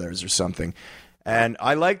great-grandfather's or something. And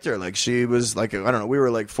I liked her. She was I don't know, we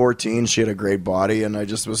were 14. She had a great body, and I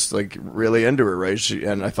just was really into her, right?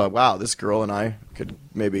 And I thought, wow, this girl and I could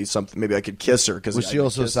maybe I could kiss her. Was she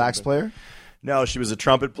also a sax player? No, she was a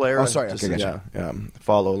trumpet player. Oh, sorry. Okay, gotcha. Yeah.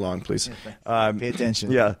 Follow along, please. Pay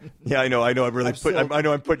attention. Yeah. I know. I'm really. I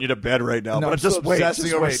know I'm putting you to bed right now. No, but I'm just still wait. obsessing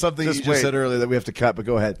Just over wait. something just you just wait. said earlier that we have to cut. But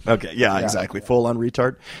go ahead. Okay. Yeah. Exactly. Full on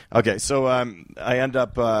retard. Okay. So I end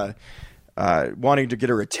up wanting to get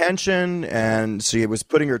her attention, and she was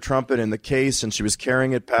putting her trumpet in the case, and she was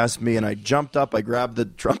carrying it past me, and I jumped up, I grabbed the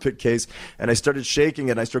trumpet case, and I started shaking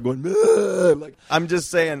it, and I started going, "Ugh," like, I'm just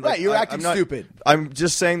saying. Right, like, you're acting stupid. I'm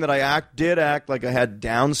just saying that I did act like I had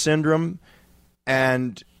Down syndrome,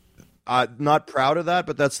 and not proud of that,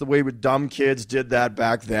 but that's the way dumb kids did that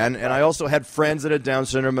back then. And I also had friends that had Down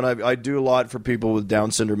syndrome, and I do a lot for people with Down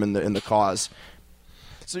syndrome in the cause.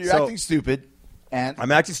 So you're acting stupid. And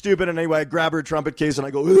I'm acting stupid, and anyway, I grab her trumpet case and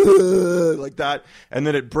I go "Ugh," like that, and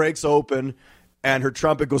then it breaks open, and her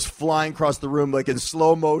trumpet goes flying across the room like in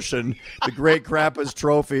slow motion. The great grandpa's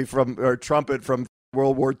trumpet from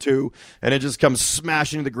World War II, and it just comes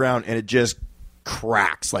smashing to the ground, and it just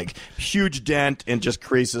cracks, like huge dent, and just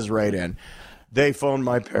creases right in. They phoned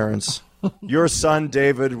my parents. Your son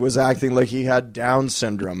David was acting like he had Down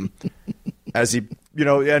syndrome, as he.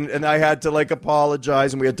 And I had to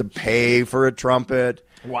apologize, and we had to pay for a trumpet.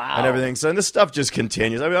 Wow. And everything. So, and this stuff just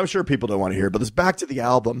continues. I mean, I'm sure people don't want to hear it, but it's back to the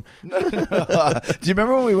album. Do you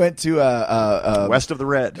remember when we went to West of the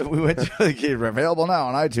Red? We went to available now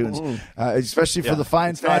on iTunes, especially for the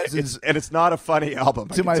fine fans. And it's not a funny album.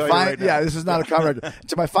 To my fine, this is not a cover.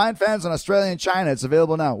 To my fine fans in Australia and China, it's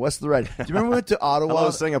available now. West of the Red. Do you remember we went to Ottawa?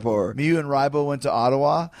 Hello, Singapore. Me, you, and Rybo went to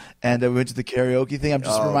Ottawa, and we went to the karaoke thing. I'm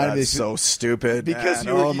just reminding me. That's so stupid. Because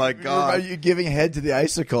man. My God, you giving head to the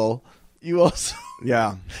icicle. You also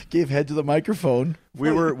gave head to the microphone.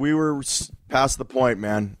 We were past the point,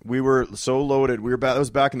 man. We were so loaded. That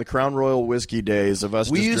was back in the Crown Royal whiskey days of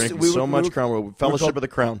us drinking so much Crown Royal. Fellowship of the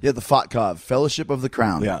Crown. Yeah, the FOTCOV, Fellowship of the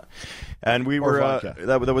Crown. Yeah, and we were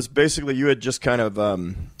that was basically, you had just kind of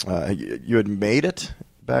you had made it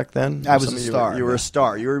back then. I was a star. You were a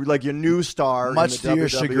star. You were like your new star. Much to your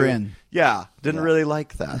chagrin. Yeah, didn't really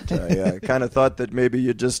like that. I kind of thought that maybe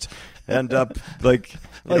you'd just end up like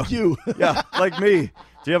you. Yeah, like me.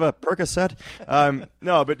 Do you have a Percocet?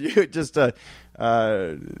 No, but you just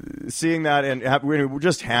seeing that, and we were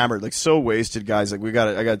just hammered, like so wasted, guys. Like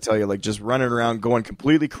I got to tell you, like just running around, going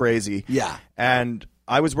completely crazy. Yeah, and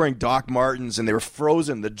I was wearing Doc Martens, and they were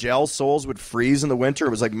frozen. The gel soles would freeze in the winter. It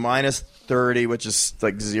was like -30, which is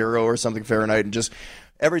like 0 or something Fahrenheit, and just.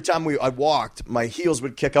 Every time I walked, my heels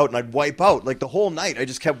would kick out and I'd wipe out. Like the whole night, I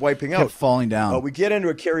just kept wiping out. Kept falling down. We get into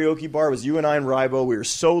a karaoke bar. It was you and I and Rybo. We were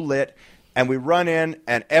so lit. And we run in,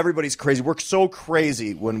 and everybody's crazy. We're so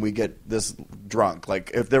crazy when we get this drunk.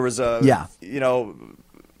 Like if there was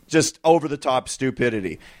just over-the-top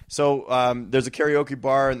stupidity. So there's a karaoke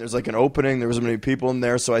bar, and there's like an opening. There was so many people in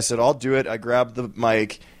there. So I said, I'll do it. I grabbed the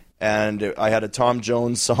mic, and I had a Tom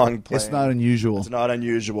Jones song playing. It's not unusual. It's not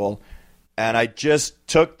unusual. And I just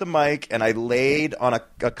took the mic and I laid on a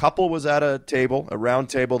couple was at a table, a round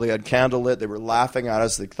table. They had candle lit. They were laughing at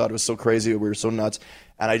us. They thought it was so crazy. We were so nuts.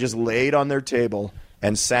 And I just laid on their table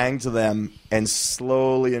and sang to them and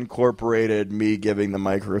slowly incorporated me giving the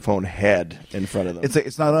microphone head in front of them.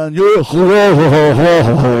 It's not unusual.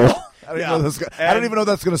 I don't even know what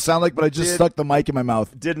that's going to sound like, but I just stuck the mic in my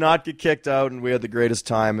mouth. Did not get kicked out, and we had the greatest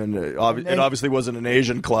time. And it obviously wasn't an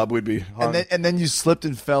Asian club. We'd be hung. And then you slipped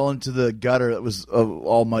and fell into the gutter that was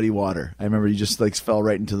all muddy water. I remember you just fell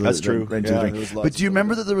right into the. That's true. Right into the drink. But do you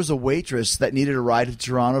remember that there was a waitress that needed a ride to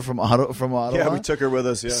Toronto from Ottawa? Yeah, we took her with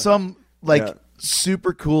us. Yeah, some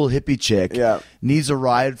super cool hippie chick. Needs a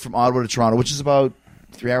ride from Ottawa to Toronto, which is about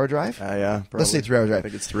 3-hour drive? Yeah, probably. Let's say 3 hour drive. I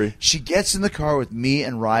think it's 3. She gets in the car with me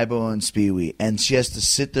and Rybo and Speewee, and she has to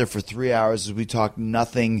sit there for 3 hours as we talk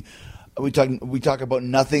nothing. We talk about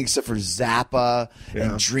nothing except for Zappa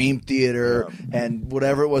and Dream Theater and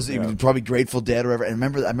whatever it was. Probably Grateful Dead or whatever. And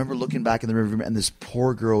I remember looking back in the river, and this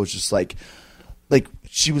poor girl was just like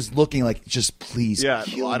she was looking like, just please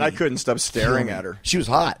kill me. And I couldn't stop staring at her. She was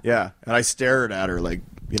hot. Yeah, and I stared at her like,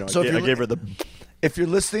 So I gave her the... If you're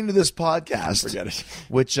listening to this podcast, forget it.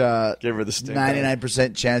 Which give her the stink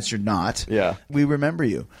 99% chance you're not. Yeah, we remember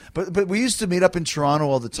you. But we used to meet up in Toronto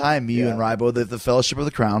all the time. Me, you, and Rybo, the Fellowship of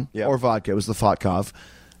the Crown, or vodka. It was the FOTCOV,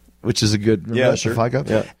 which is a good. Sure. FOTCOV.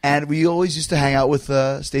 Yeah, and we always used to hang out with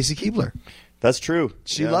Stacy Keebler. That's true.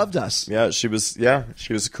 She loved us. Yeah, she was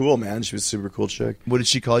cool, man. She was a super cool chick. What did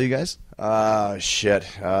she call you guys? Shit.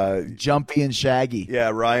 Jumpy and Shaggy.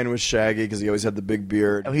 Yeah, Ryan was Shaggy because he always had the big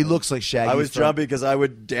beard. Oh, he looks like Shaggy. I was Jumpy because I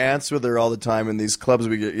would dance with her all the time in these clubs.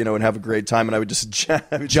 We get, and have a great time, and I would just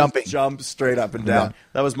jump straight up and down. Yeah.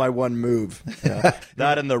 That was my one move. Yeah.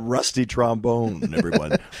 That and the rusty trombone,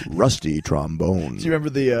 everyone. Rusty trombone. Do you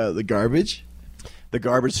remember the garbage? the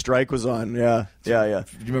garbage strike was on. Yeah. Do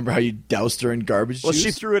you remember how you doused her in garbage Well, juice?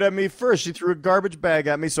 she threw it at me first. She threw a garbage bag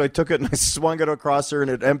at me, so I took it and I swung it across her, and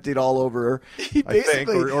it emptied all over her. I think,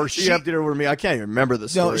 or she emptied it over me. I can't even remember the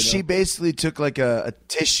story. No, she basically took like a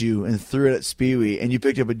tissue and threw it at Speewee, and you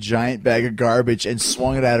picked up a giant bag of garbage and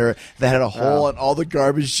swung it at her that had a hole, and all the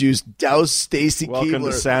garbage juice doused Stacy Welcome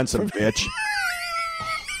Keebler. to Sansom, bitch.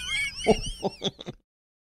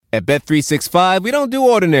 At Bet365, we don't do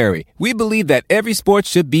ordinary. We believe that every sport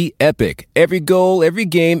should be epic. Every goal, every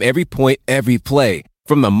game, every point, every play.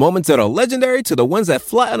 From the moments that are legendary to the ones that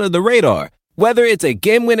fly under the radar. Whether it's a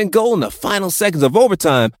game-winning goal in the final seconds of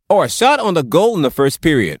overtime or a shot on the goal in the first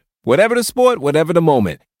period. Whatever the sport, whatever the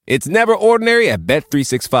moment. It's never ordinary at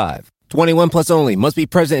Bet365. 21 plus only. Must be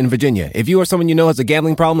present in Virginia. If you or someone you know has a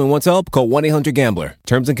gambling problem and wants help, call 1-800-GAMBLER.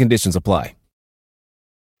 Terms and conditions apply.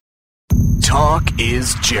 Talk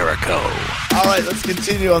is Jericho. All right, let's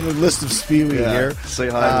continue on the list of Speewee here. Say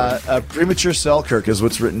hi. Premature Selkirk is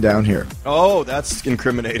what's written down here. Oh, that's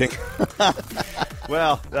incriminating.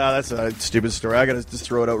 Well, that's a stupid story. I got to just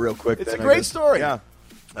throw it out real quick. It's then, a I great guess. story. Yeah.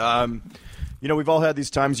 We've all had these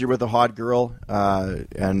times you're with a hot girl,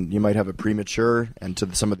 and you might have a premature, and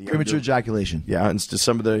to some of the Premature ejaculation. Yeah, and to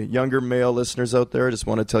some of the younger male listeners out there, I just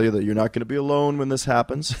want to tell you that you're not going to be alone when this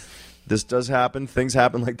happens. This does happen. Things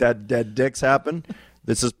happen like that. Dead dicks happen.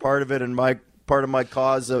 This is part of it, and part of my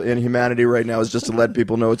cause in humanity right now is just to let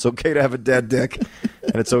people know it's okay to have a dead dick,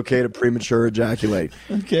 and it's okay to premature ejaculate.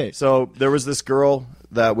 Okay. So there was this girl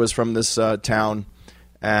that was from this town,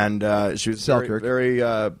 and she was very,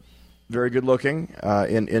 Selkirk. very good looking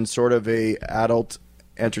in sort of a adult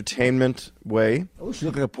entertainment way. Oh, she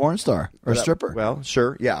looked like a porn star or a stripper. Well,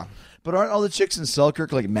 sure, yeah. But aren't all the chicks in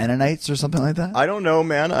Selkirk like Mennonites or something like that? I don't know,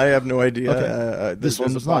 man. I have no idea. Okay. This one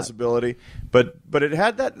There's was a not. possibility, but it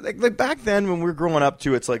had that like back then when we were growing up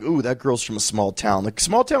too. It's like, ooh, that girl's from a small town. Like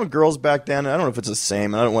small town girls back then. I don't know if it's the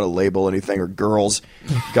same. I don't want to label anything or girls.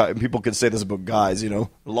 People could say this about guys.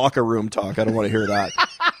 Locker room talk. I don't want to hear that.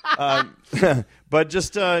 But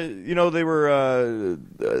just they were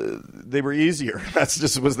easier. That's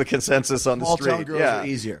just was the consensus on the Small street. town girls are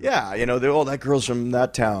easier. Yeah, that girl's from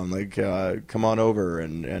that town. Like, come on over,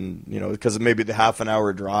 and because maybe the half an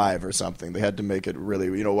hour drive or something, they had to make it really.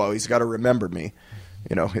 Well, he's got to remember me.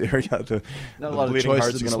 Not a lot of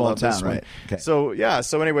choices in a small town, right? Okay. So yeah.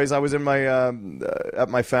 So anyways, I was in my at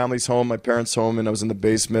my family's home, my parents' home, and I was in the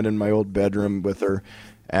basement in my old bedroom with her.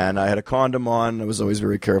 And I had a condom on. I was always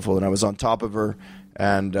very careful, and I was on top of her.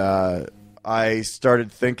 And I started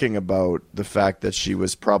thinking about the fact that she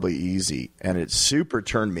was probably easy, and it super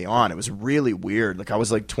turned me on. It was really weird. Like I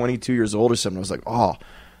was like 22 years old or something. I was like, oh,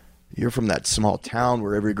 you're from that small town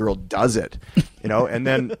where every girl does it, And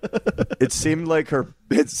then it seemed like her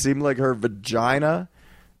vagina.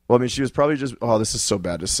 Well, I mean, she was probably just. Oh, this is so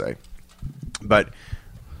bad to say, but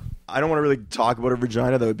I don't want to really talk about her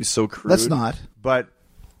vagina. That would be so crude. Let's not. But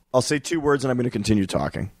I'll say two words and I'm going to continue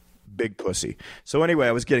talking. Big pussy. So anyway,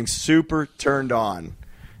 I was getting super turned on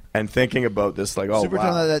and thinking about this, like, oh, Super wow.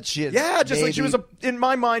 turned on that shit. Yeah, just like she was in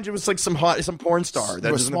my mind, it was like some porn star. That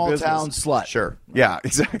a was in the small business. town slut. Sure. Yeah,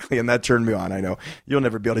 exactly. And that turned me on. I know. You'll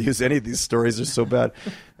never be able to use any of these stories. They're so bad.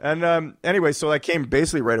 And anyway, so I came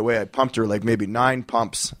basically right away. I pumped her like maybe 9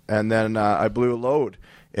 pumps, and then I blew a load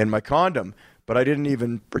in my condom. But I didn't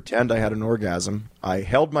even pretend I had an orgasm. I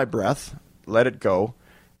held my breath, let it go.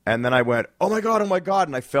 And then I went, oh, my God,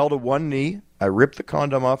 and I fell to one knee. I ripped the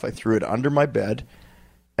condom off. I threw it under my bed.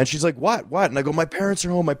 And she's like, what? And I go, my parents are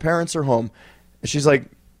home. And she's like,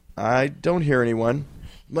 I don't hear anyone.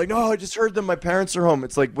 I'm like, no, I just heard them. My parents are home.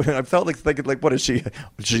 It's like, I felt like thinking, like, what is she?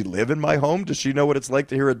 Does she live in my home? Does she know what it's like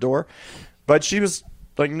to hear a door? But she was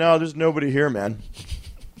like, no, there's nobody here, man.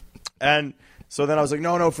 And so then I was like,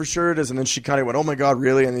 no, for sure it is. And then she kind of went, oh, my God,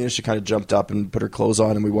 really? And then she kind of jumped up and put her clothes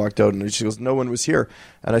on, and we walked out. And she goes, no one was here.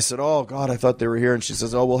 And I said, oh, God, I thought they were here. And she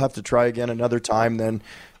says, oh, we'll have to try again another time then.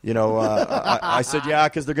 I said, yeah,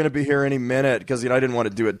 because they're going to be here any minute. Because, I didn't want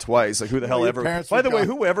to do it twice. Like, who the hell your ever? parents By the were way,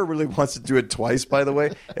 gone. whoever really wants to do it twice, by the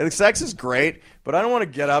way. And sex is great, but I don't want to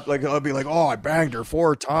get up. Like, I'll be like, oh, I banged her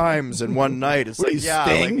 4 times in one night. It's like, yeah,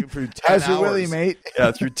 Sting? like through 10 How's your hours. willy, mate?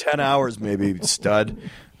 Yeah, through 10 hours, maybe, stud.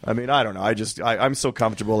 I mean, I don't know. I'm so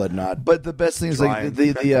comfortable at not. But the best thing is like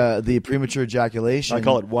Trying. the premature ejaculation. I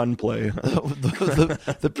call it one play.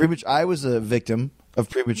 the premature. I was a victim of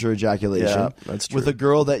premature ejaculation. Yeah, that's true. With a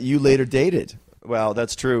girl that you later dated. Well,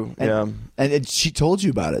 that's true. And she told you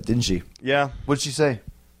about it, didn't she? Yeah. What did she say?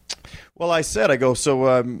 Well, I go. So,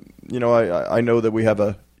 I know that we have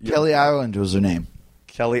a Kelly Ireland was her name.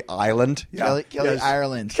 Kelly Island. Yeah. Kelly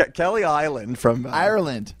Ireland. Kelly Island from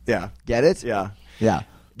Ireland. Yeah. Get it? Yeah. Yeah.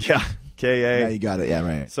 Yeah. K-A. Yeah, you got it. Yeah,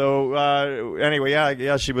 right. So anyway,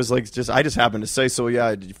 yeah, she was like, I just happened to say, so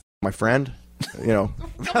yeah, did you my friend? You know,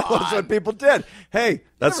 that's what people did. Hey,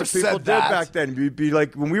 that's never what people said did that. back then. You'd be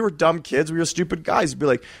like, when we were dumb kids, we were stupid guys. You'd be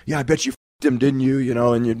like, yeah, I bet you him, didn't you? You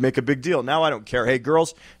know, and you'd make a big deal. Now I don't care. Hey,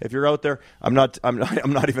 girls, if you're out there, I'm not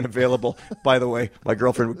even available. By the way, my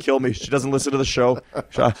girlfriend would kill me. She doesn't listen to the show.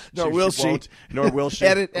 Nor will she. Won't, nor will she.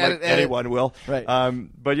 Edit. Anyone will. Right.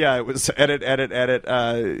 But yeah, it was edit.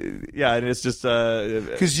 Yeah, and it's just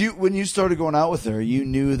Because when you started going out with her, you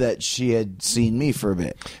knew that she had seen me for a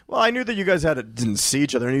bit. well, I knew that you guys didn't see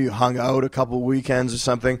each other. I knew you hung out a couple weekends or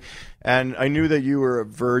something. And I knew that you were a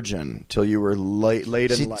virgin till you were late in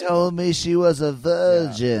life. She told me she was a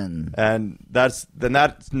virgin. And that's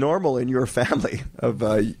normal in your family of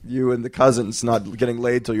you and the cousins not getting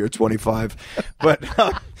laid till you're 25. But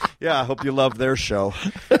yeah, I hope you love their show.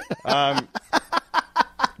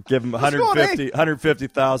 Give them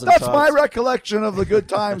 150,000. That's my recollection of the good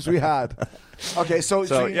times we had. Okay, so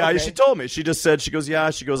yeah, okay. she told me. She just said, she goes,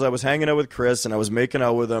 I was hanging out with Chris and I was making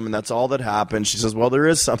out with him and that's all that happened. She says, well, there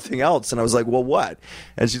is something else. And I was like, well, what?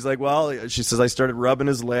 And she's like, well, she says, I started rubbing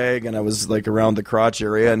his leg and I was like around the crotch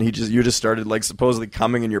area and you just started like supposedly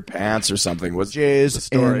coming in your pants or something. Was Jizz the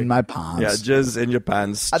story. in my pants. Yeah, jizz in your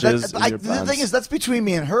pants. Jizz in your pants. The thing is, that's between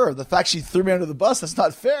me and her. The fact she threw me under the bus, that's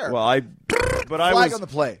not fair. Well, I Flag on the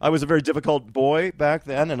play. I was a very difficult boy back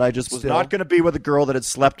then, and I just was not going to be with a girl that had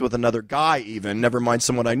slept with another guy, even. Never mind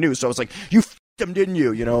someone I knew. So I was like, "You f***ed him, didn't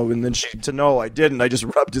you?" You know, and then no, I didn't. I just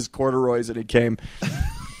rubbed his corduroys, and he came.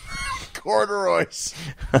 Corduroys.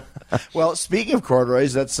 Well, speaking of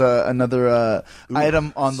corduroys, that's another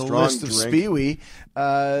item on the strong list of drink.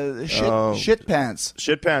 Speewee. Shit pants.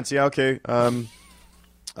 Shit pants. Yeah, okay.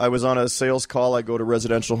 I was on a sales call. I go to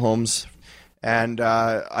residential homes. And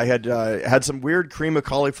I had some weird cream of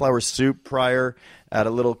cauliflower soup prior at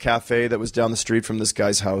a little cafe that was down the street from this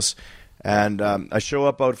guy's house. And I show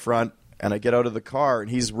up out front, and I get out of the car,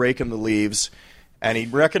 and he's raking the leaves. And he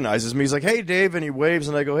recognizes me. He's like, hey, Dave. And he waves,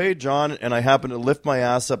 and I go, hey, John. And I happen to lift my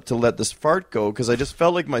ass up to let this fart go because I just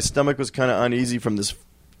felt like my stomach was kind of uneasy from this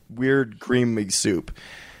weird creamy soup.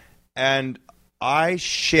 And I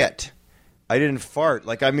shit. I didn't fart.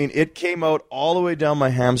 It came out all the way down my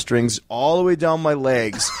hamstrings, all the way down my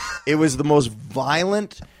legs. It was the most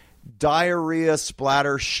violent diarrhea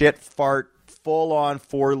splatter shit fart, full on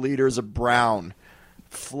 4 liters of brown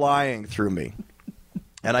flying through me.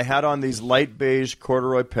 And I had on these light beige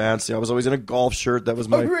corduroy pants. I was always in a golf shirt. That was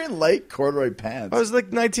my. You were in light corduroy pants. I was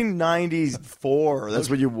like 1994. That's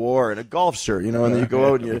what you wore, in a golf shirt, you know. And then you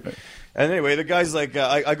go out and you. And anyway, the guy's like,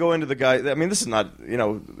 I go into the guy. I mean, this is not,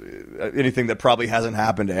 anything that probably hasn't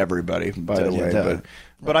happened to everybody, by the way.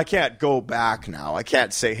 But I can't go back now. I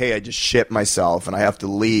can't say, hey, I just shit myself and I have to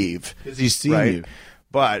leave. Because he's seen you.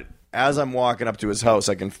 But as I'm walking up to his house,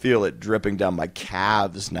 I can feel it dripping down my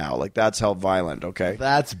calves now. Like, that's how violent, okay?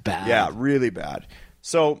 That's bad. Yeah, really bad.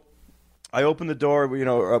 So I open the door, we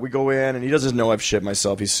go in, and he doesn't know I've shit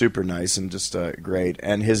myself. He's super nice and just great.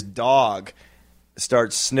 And his dog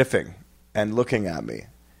starts sniffing and looking at me.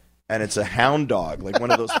 And it's a hound dog, like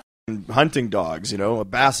one of those hunting dogs, a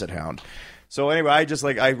basset hound. So anyway,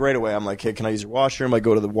 I right away, I'm like, hey, can I use your washroom? I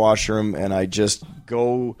go to the washroom, and I just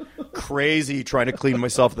go crazy trying to clean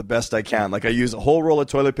myself the best I can. Like, I use a whole roll of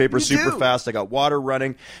toilet paper super fast. I got water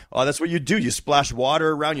running. That's what you do. You splash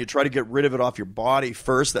water around. You try to get rid of it off your body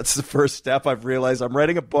first. That's the first step. I've realized I'm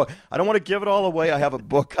writing a book. I don't want to give it all away. I have a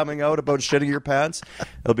book coming out about shitting your pants.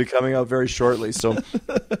 It'll be coming out very shortly. So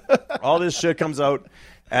all this shit comes out.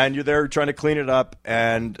 And you're there trying to clean it up,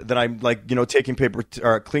 and then I'm like, taking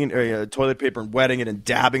toilet paper and wetting it and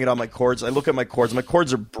dabbing it on my cords. I look at my cords. My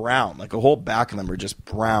cords are brown, like a whole back of them are just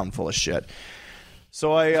brown, full of shit.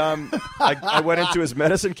 So I went into his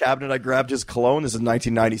medicine cabinet. I grabbed his cologne. This is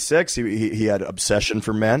 1996. He had obsession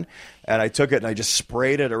for men, and I took it and I just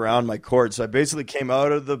sprayed it around my cords. So I basically came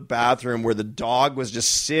out of the bathroom where the dog was just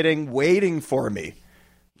sitting, waiting for me.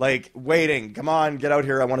 Like, waiting, come on, get out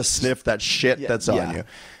here. I want to sniff that shit that's on you.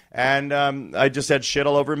 And I just had shit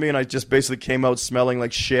all over me, and I just basically came out smelling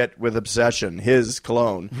like shit with obsession, his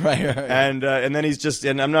cologne. Right. And then he's just,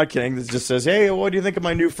 and I'm not kidding, this just says, hey, what do you think of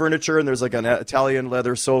my new furniture? And there's like an Italian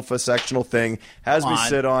leather sofa sectional thing. Has me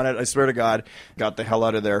sit on it. I swear to God, got the hell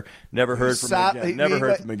out of there. Never heard from him again. Never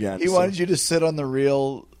heard from him again. He wanted you to sit on the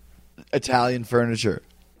real Italian furniture.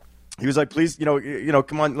 He was like, please,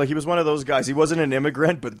 come on. Like, he was one of those guys. He wasn't an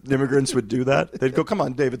immigrant, but immigrants would do that. They'd go, come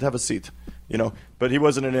on, David, have a seat. But he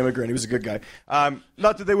wasn't an immigrant. He was a good guy.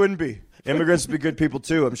 Not that they wouldn't be. Immigrants would be good people,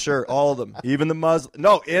 too, I'm sure. All of them. Even the Muslims.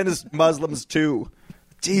 No, and Muslims, too.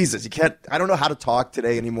 Jesus, you can't. I don't know how to talk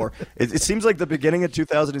today anymore. It seems like the beginning of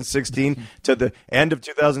 2016 to the end of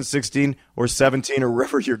 2016 or 17 or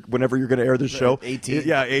whenever you're going to air the show. 18.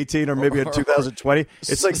 Yeah, 18 or maybe in 2020.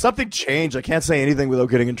 It's like something changed. I can't say anything without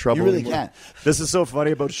getting in trouble. You really anymore. can't. This is so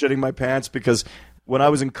funny about shitting my pants because when I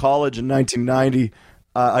was in college in 1990.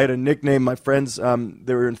 I had a nickname. My friends, they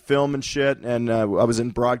were in film and shit, and I was in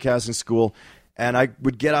broadcasting school, and I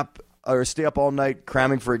would get up or stay up all night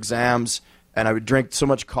cramming for exams, and I would drink so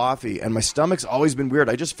much coffee, and my stomach's always been weird.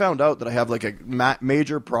 I just found out that I have like a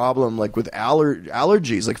major problem, like with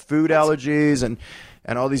allergies, like food allergies and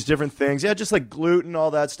all these different things. Yeah, just like gluten,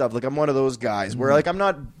 all that stuff. Like I'm one of those guys where like I'm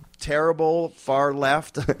not terrible far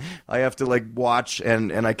left. I have to like watch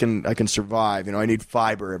and I can survive. You know, I need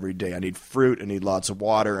fiber every day. I need fruit. I need lots of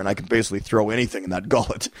water, and I can basically throw anything in that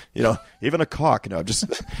gullet. You know, even a cock. No, just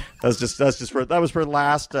that was for the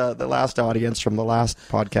last audience from the last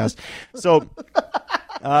podcast. So.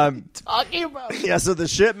 Talking about Yeah, so the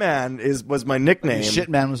Shitman was my nickname.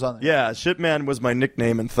 Shitman was on there. Yeah, Shitman was my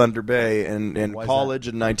nickname in Thunder Bay in college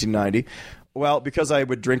in 1990. Well, because I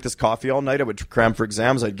would drink this coffee all night, I would cram for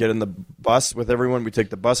exams. I'd get in the bus with everyone. We'd take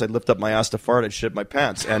the bus. I'd lift up my ass to fart. I'd shit my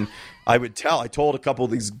pants. And I told a couple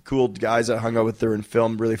of these cool guys I hung out with there in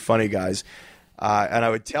film, really funny guys. And I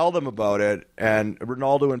would tell them about it, and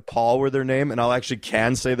Ronaldo and Paul were their name, and I actually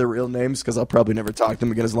can say their real names because I'll probably never talk to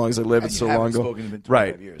them again as long as I live. It's so long ago. Spoken to them in 25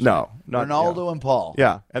 right? years. No, not Ronaldo and Paul.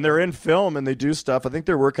 Yeah, and they're in film and they do stuff. I think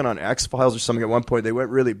they're working on X-Files or something at one point. They went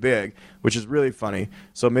really big, which is really funny.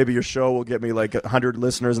 So maybe your show will get me like 100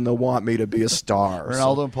 listeners and they'll want me to be a star.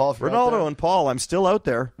 Ronaldo and Paul. Ronaldo and Paul, I'm still out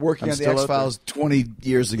there. Working on the X-Files 20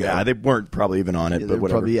 years ago. Yeah, they weren't probably even on it, Yeah, but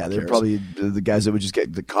whatever. they're probably the guys that would just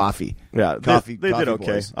get the coffee. Yeah, Coffee. They did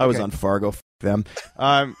okay. Boys. I was Okay. on Fargo. F them.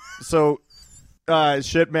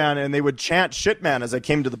 Shitman, and they would chant Shitman as I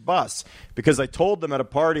came to the bus because I told them at a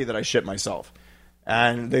party that I shit myself.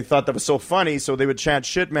 And they thought that was so funny, so they would chant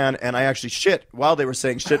Shitman, and I actually shit while they were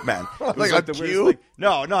saying Shitman. It was Like the on weirdest cue? thing.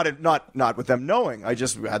 No, not with them knowing. I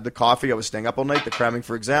just had the coffee. I was staying up all night, the cramming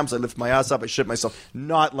for exams. I lift my ass up. I shit myself.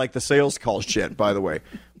 Not like the sales call shit, by the way.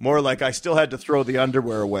 More like I still had to throw the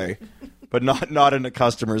underwear away. But not in a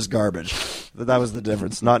customer's garbage. That was the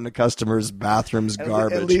difference. Not in a customer's bathroom's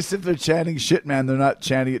garbage. At least if they're chanting shit, man, they're not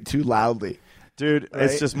chanting it too loudly. Dude,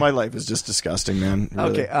 it's just my life is just disgusting, man.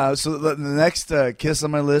 Really. Okay, so the next kiss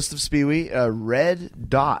on my list of Speewee, red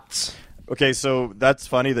dots. Okay, so that's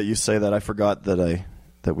funny that you say that. I forgot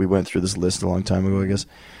that we went through this list a long time ago, I guess.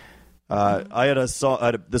 I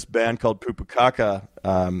had this band called Pupukaka,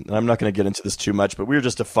 and I'm not going to get into this too much, but we were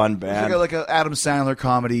just a fun band. It's like an Adam Sandler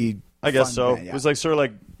comedy. I guess fun so. band, yeah. It was like sort of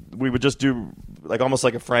like we would just do like almost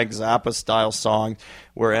like a Frank Zappa style song,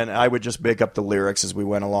 and I would just make up the lyrics as we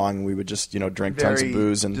went along, and we would just drink tons of Very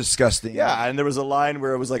booze and disgusting. Yeah, and there was a line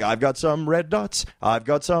where it was like, "I've got some red dots. I've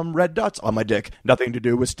got some red dots on my dick. Nothing to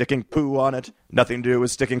do with sticking poo on it. Nothing to do with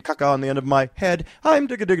sticking caca on the end of my head. I'm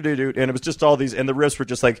digga digga digga doo." And it was just all these, and the riffs were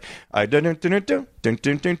just like, "I dun dun dun dun dun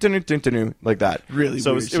dun dun dun dun dun," like that. Really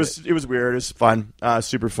So weird it was weird. It was fun.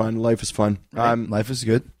 Super fun. Life is fun. Life is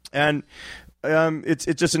good. And it's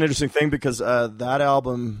just an interesting thing because that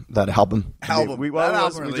album we did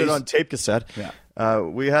it on tape cassette. Yeah.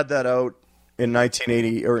 We had that out in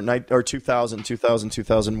 1980 or 2000,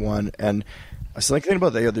 2001, and I was thinking about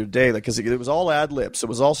it the other day, like, because it was all ad libs. It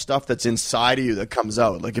was all stuff that's inside of you that comes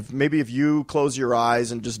out. Like if you close your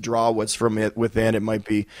eyes and just draw what's from it within, it might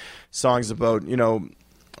be songs about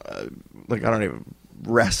like I don't even.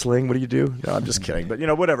 Wrestling? What do you do? No, I'm just kidding. But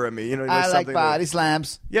whatever. I mean, I like body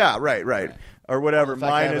slams. Yeah, right. Or whatever.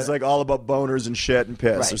 Mine is like all about boners and shit and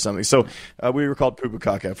piss or something. So we were called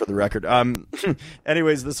Pupukaka for the record.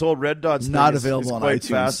 Anyways, this whole red dots thing Not is available on quite iTunes.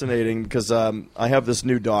 fascinating because I have this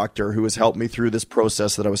new doctor who has helped me through this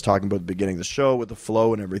process that I was talking about at the beginning of the show with the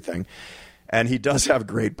flow and everything. And he does have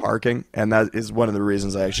great parking, and that is one of the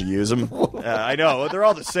reasons I actually use him. I know. They're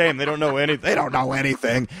all the same. They don't know anything. They don't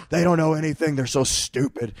know anything. They're so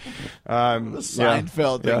stupid.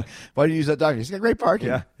 Seinfeld thing. Yeah. Why do you use that doctor? He's got great parking.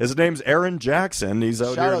 Yeah. His name's Aaron Jackson. He's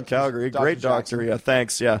out Shout here out in to Calgary. Dr. Great doctor. Jackson. Yeah,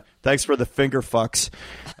 thanks. Yeah. Thanks for the finger fucks.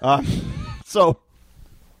 So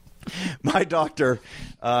my doctor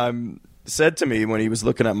said to me when he was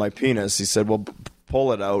looking at my penis, he said, well,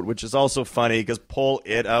 pull it out, which is also funny because pull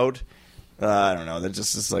it out, I don't know. That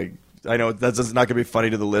just is like, I know that's not going to be funny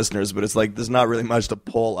to the listeners, but it's like there's not really much to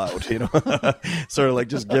pull out, Sort of like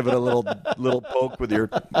just give it a little poke with your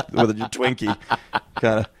Twinkie,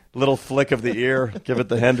 kind of little flick of the ear, give it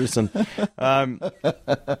the Henderson.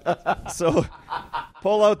 So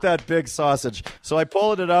pull out that big sausage. So I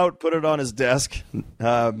pulled it out, put it on his desk,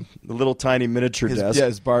 the little tiny miniature desk. Yeah,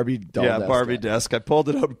 his Barbie doll desk. Barbie desk. I pulled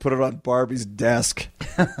it out and put it on Barbie's desk.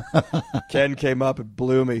 Ken came up and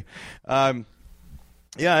blew me.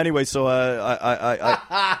 Anyway, so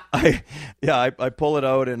I pull it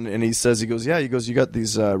out and he goes, you got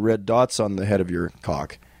these red dots on the head of your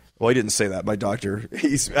cock. Well, he didn't say that. My doctor,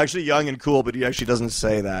 he's actually young and cool, but he actually doesn't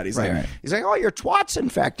say that. He's like, oh, your twat's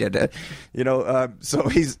infected. So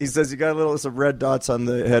he says, you got some red dots on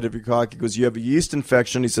the head of your cock. He goes, you have a yeast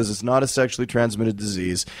infection. He says, it's not a sexually transmitted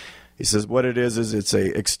disease. He says, what it is it's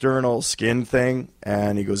a external skin thing.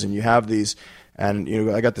 And he goes, and you have these, and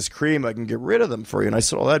I got this cream. I can get rid of them for you. And I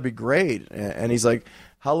said, oh, that'd be great. And he's like,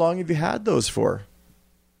 how long have you had those for?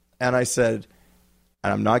 And I said,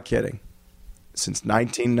 and I'm not kidding, since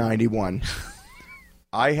 1991.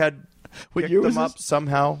 I had picked them up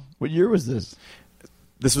somehow. What year was this?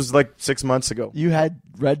 This was like 6 months ago. You had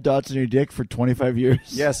red dots on your dick for 25 years?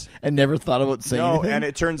 Yes. And never thought about saying anything? No, and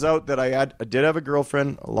it turns out that I did have a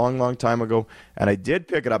girlfriend a long, long time ago, and I did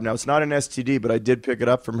pick it up. Now, it's not an STD, but I did pick it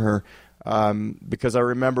up from her because I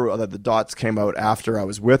remember that the dots came out after I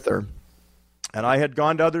was with her. And I had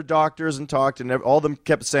gone to other doctors and talked, and all of them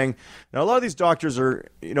kept saying, now a lot of these doctors are,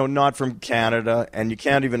 not from Canada, and you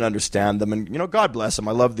can't even understand them. And, God bless them.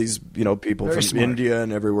 I love these, people Very from smart. India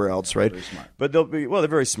and everywhere else, right? Very smart. But they're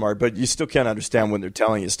very smart, but you still can't understand when they're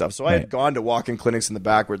telling you stuff. So I had gone to walk-in clinics in the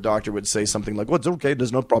back where a doctor would say something like, well, it's okay,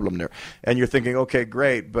 there's no problem there. And you're thinking, okay,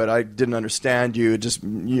 great, but I didn't understand you. You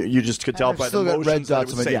just could tell by the motions that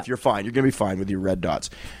it was safe. You're fine. You're going to be fine with your red dots.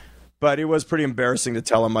 But it was pretty embarrassing to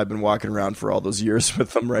tell him I'd been walking around for all those years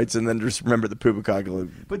with them, right? And then just remember the pupacocula.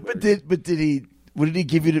 But did he? What did he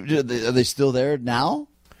give you? Are they still there now?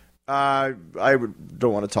 Don't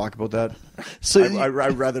want to talk about that. So I'd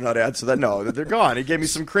rather not answer that. No, they're gone. He gave me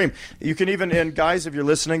some cream. You can even, and guys, if you're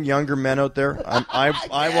listening, younger men out there,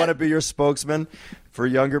 I want to be your spokesman for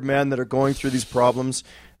younger men that are going through these problems.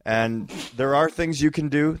 And there are things you can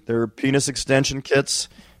do. There are penis extension kits.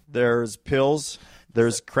 There's pills.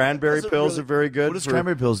 There's cranberry pills are very good. What does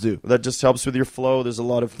cranberry pills do? That just helps with your flow. There's a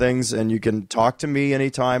lot of things, and you can talk to me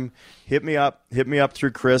anytime. Hit me up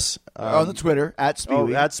through Chris. On the Twitter, at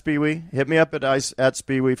Speewee. At Speewee. Hit me up at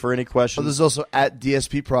Speewee for any questions. Well, there's also at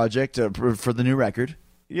DSP Project for the new record.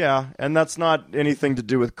 Yeah, and that's not anything to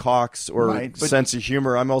do with cocks or sense of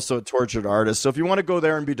humor. I'm also a tortured artist. So if you want to go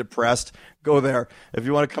there and be depressed, go there. If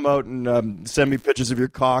you want to come out and send me pictures of your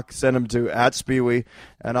cock, send them to at Speewee,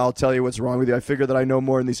 and I'll tell you what's wrong with you. I figure that I know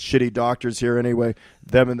more than these shitty doctors here anyway.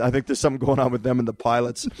 I think there's something going on with them and the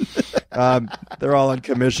pilots. They're all on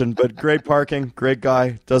commission. But great parking, great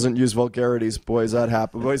guy, doesn't use vulgarities. Boy, is that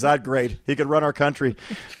happy. Boy, is that great. He could run our country.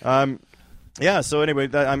 Yeah, so anyway,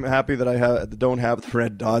 I'm happy that I don't have the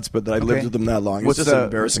red dots, but that I lived with them that long. It's just an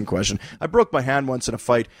embarrassing question. I broke my hand once in a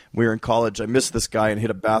fight. We were in college. I missed this guy and hit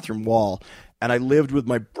a bathroom wall, and I lived with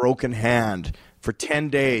my broken hand for 10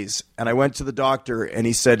 days. And I went to the doctor, and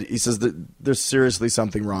he says that there's seriously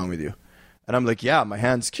something wrong with you. And I'm like, yeah, my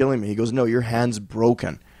hand's killing me. He goes, no, your hand's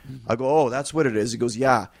broken. I go, oh, that's what it is. He goes,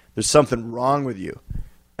 yeah, there's something wrong with you.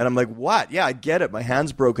 And I'm like, what? Yeah, I get it. My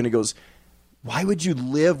hand's broken. He goes, why would you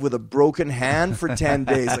live with a broken hand for 10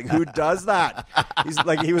 days? Like, who does that?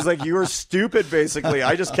 He was like, you were stupid, basically.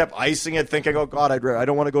 I just kept icing it, thinking, oh, God, I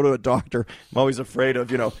don't want to go to a doctor. I'm always afraid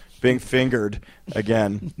of, being fingered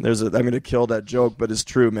again. I'm going to kill that joke, but it's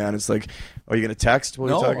true, man. It's like, are you going to text?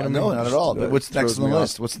 What are you talking about? No, not at all. But what's next on the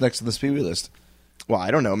list? What's next on the Speewee list? Well,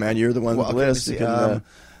 I don't know, man. You're the one with the list.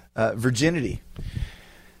 Virginity.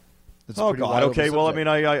 Oh, God. Okay. Well, I mean,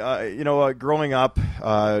 I growing up,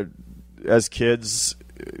 as kids,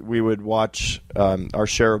 we would watch our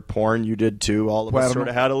share of porn. You did too. All of us sort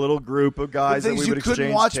of had a little group of guys that we would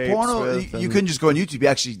exchange tapes with. You couldn't just go on YouTube. You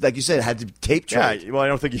actually, like you said, had to tape trade. Yeah, well, I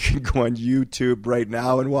don't think you can go on YouTube right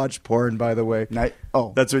now and watch porn, by the way.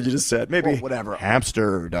 That's what you just said. Maybe whatever.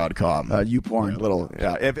 Hamster.com. YouPorn.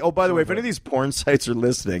 Yeah. By the way, if any of these porn sites are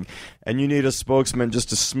listening and you need a spokesman just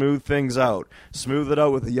to smooth things out, smooth it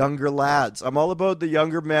out with the younger lads. I'm all about the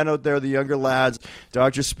younger men out there, the younger lads.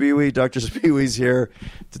 Dr. Speewee's here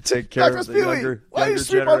to take care of the younger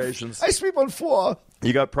generations. I sleep on 4.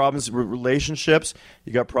 You got problems with relationships.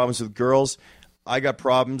 You got problems with girls. I got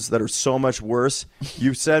problems that are so much worse.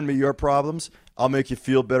 You send me your problems, I'll make you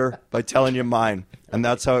feel better by telling you mine. And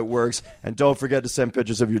that's how it works. And don't forget to send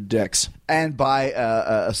pictures of your dicks. And buy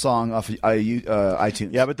a song off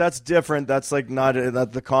iTunes. Yeah, but that's different. That's like not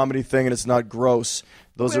the comedy thing, and it's not gross.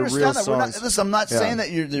 Those are real songs. I'm not saying that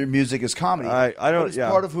your music is comedy. I don't. It's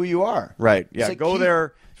part of who you are. Right. Yeah. Like Go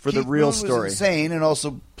there. for the Keith real Moon story. was insane and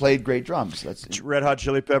also played great drums. That's Red Hot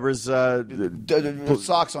Chili Peppers,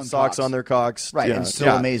 socks on socks cocks. on their cocks, right, yeah. and still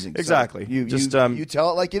Yeah, amazing. So Exactly. you Just tell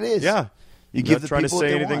it like it is. yeah. You give Not the trying to people say what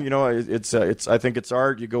they anything. want. You know, it's. I think it's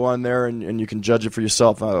art. You go on there and you can judge it for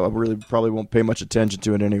yourself. I really probably won't pay much attention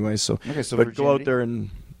to it anyway. So, Okay, so but go out virginity? there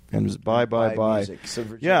and just buy. music. So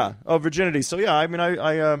virginity. Yeah. Oh, virginity. So yeah, I mean,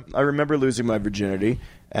 I remember losing my virginity,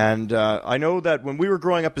 and I know that when we were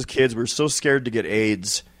growing up as kids, we were so scared to get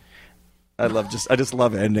AIDS. I just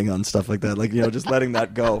love ending on stuff like that, like, you know, just letting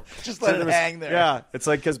that go. Just let it hang there. Yeah, it's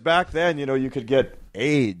like, because back then, you know, you could get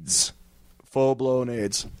AIDS, full blown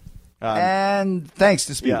AIDS. And thanks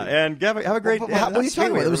to Speedway. Yeah, and have a great. What are you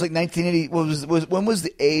talking about? It was like 1980. When was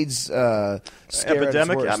the AIDS scare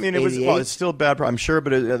epidemic? at its I mean, it was. 88? Well, it's still bad. I'm sure,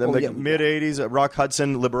 but like yeah. mid '80s, Rock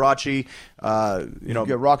Hudson, Liberace. You know,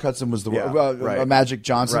 Yeah, Rock Hudson was the Yeah, right. Magic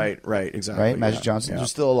Johnson. right, exactly. Right, Magic yeah, Johnson, yeah. who's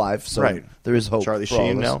still alive, so Right. there is hope. Charlie for all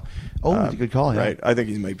Sheen of us. now. Oh, good call. Yeah. Right, I think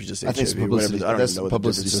he might be just. I think it's HIV, publicity. whatever. I don't That's even know what a the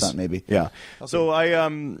publicity difference is. stunt, maybe. Yeah. So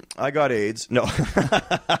I got AIDS. No,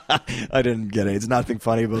 I didn't get AIDS. Nothing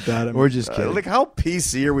funny about that. We're just kidding. Like, how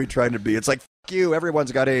PC are we trying to be? It's like, F you,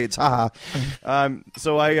 everyone's got AIDS. Haha.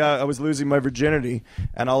 So I was losing my virginity,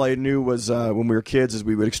 and all I knew was when we were kids is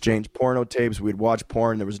we would exchange porno tapes. We'd watch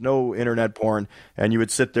porn. There was no internet porn, and you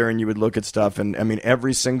would sit there and you would look at stuff. And I mean,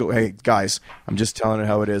 every single guys, I'm just telling it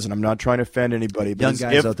how it is, and I'm not trying to offend anybody. But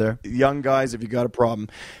Young guys out there. young guys, if you got a problem,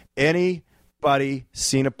 anybody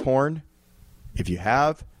seen a porn? If you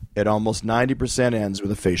have, it almost 90% ends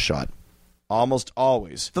with a face shot. Almost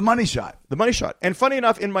always. The money shot. The money shot. And funny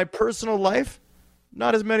enough, in my personal life,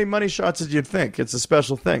 not as many money shots as you'd think. It's a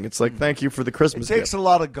special thing. It's like, thank you for the It Christmas takes gift. a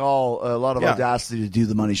lot of gall, a lot of Yeah. audacity to do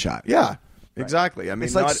the money shot. Yeah, exactly. I mean,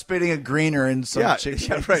 It's like not, spitting a greener in some yeah, chick's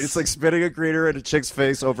yeah, face. right. It's like spitting a greener in a chick's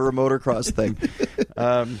face over a motocross thing.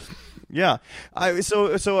 Yeah, I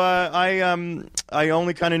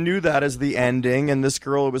only kind of knew that as the ending, and this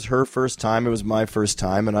girl, it was her first time, it was my first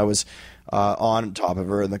time, and I was on top of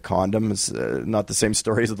her in the condom. It's not the same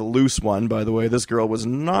story as the loose one, by the way. This girl was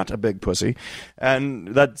not a big pussy, and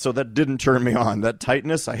that didn't turn me on. That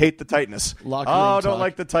tightness, I hate the tightness. Locker room I don't talk.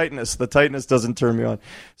 like the tightness. The tightness doesn't turn me on.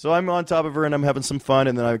 So I'm on top of her and I'm having some fun,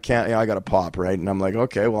 and then I got to pop, right? And I'm like,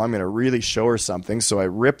 okay, well, I'm going to really show her something. So I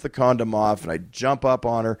rip the condom off and I jump up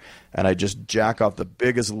on her and I just jack off the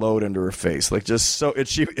biggest load into her face, like just so.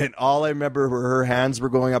 And all I remember were her hands were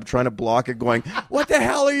going up, trying to block it, going, "What the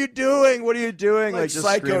hell are you doing? What are you doing?" Like just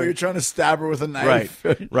Psycho, screaming. you're trying to stab her with a knife.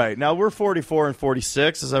 Right, right. Now we're 44 and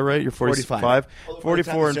 46. Is that right? You're 45.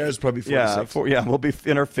 44 and Sarah's probably 46. Yeah, we'll be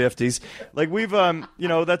in our 50s. Like we've,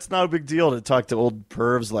 that's not a big deal to talk to old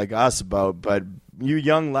pervs like us about. But you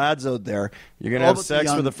young lads out there, you're gonna All have but the sex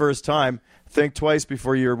for young- the first time. Think twice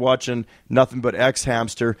before you're watching nothing but X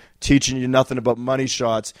Hamster teaching you nothing about money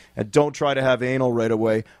shots, and don't try to have anal right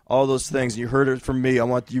away. All those things. You heard it from me. I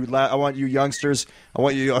want you youngsters. I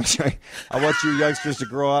want you youngsters to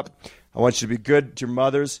grow up. I want you to be good to your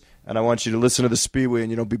mothers, and I want you to listen to the Speedway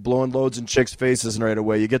and be blowing loads in chicks' faces right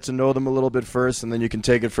away. You get to know them a little bit first, and then you can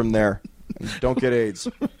take it from there. And don't get AIDS.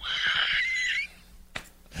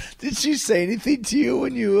 Did she say anything to you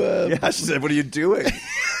when you? Yeah, she said, "What are you doing?"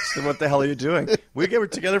 She said, "What the hell are you doing?" We were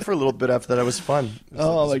together for a little bit after that. It was fun.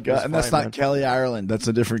 Oh my It was god! And that's fine, not man. Kelly Ireland. That's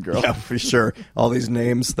a different girl. Yeah, for sure. All these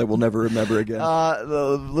names that we'll never remember again.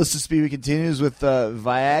 The list of Speedway continues with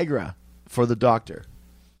Viagra for the doctor.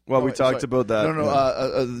 Well, we talked about that. No,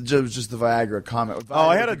 it was just the Viagra comment. Oh,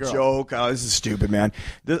 I had Viagra a the girl. joke. Oh, this is stupid, man.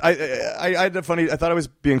 I had a funny. I thought I was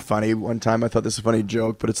being funny one time. I thought this was a funny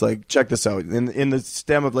joke, but it's like, check this out. In the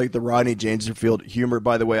stem of like the Rodney Dangerfield humor.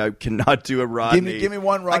 By the way, I cannot do a Rodney. Give me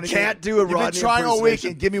one Rodney. I can't do a You've Rodney. been trying all impersonation.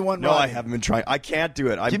 weekend. Give me one. No, Rodney. I haven't been trying. I can't do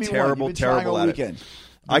it. I'm Give me one. terrible, You've been trying terrible all at weekend. it.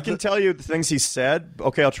 I can tell you the things he said.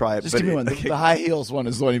 Okay, I'll try it. Just but give me one. The high heels one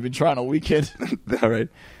is the one you've been trying all weekend. All right.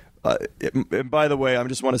 And by the way, I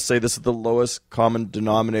just want to say this is the lowest common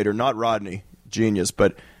denominator. Not Rodney, genius,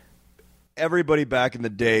 but everybody back in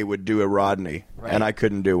the day would do a Rodney, and I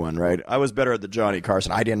couldn't do one. Right? I was better at the Johnny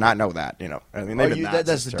Carson. I did not know that. I mean,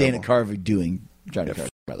 That's the Dana Carvey doing Johnny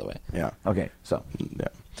Carson, by the way. Yeah. Okay, so Yeah.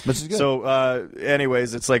 this is good. So,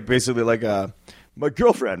 anyways, it's like basically like my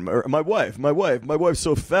girlfriend, or my wife's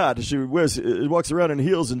so fat she walks around in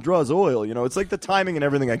heels and draws oil. It's like the timing and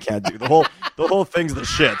everything I can't do. The whole thing's the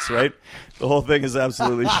shits, right? The whole thing is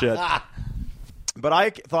absolutely shit. But I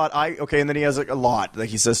thought and then he has like a lot. Like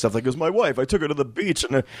he says stuff like, "It was my wife. I took her to the beach,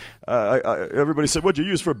 and everybody said, 'What'd you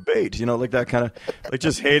use for bait?'" Like that kind of like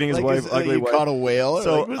just hating his Like, wife, ugly you wife. caught a whale? Or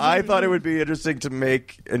So like, what's I it- thought it would be interesting to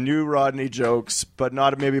make a new Rodney jokes, but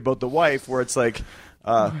not maybe about the wife, where it's like,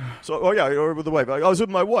 Oh yeah, you were with the wife. I was with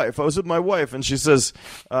my wife. And she says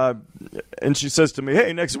to me,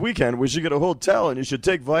 hey, next weekend we should get a hotel and you should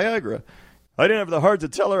take Viagra. I didn't have the heart to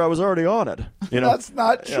tell her I was already on it. You know, That's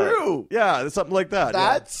not true. Yeah, something like that.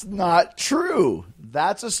 That's not true.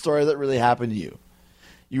 That's a story that really happened to you.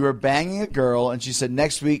 You were banging a girl, and she said,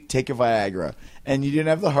 next week, take a Viagra. And you didn't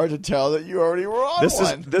have the heart to tell that you already were on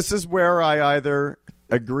one. This is where I either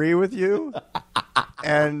agree with you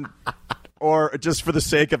or just for the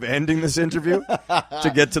sake of ending this interview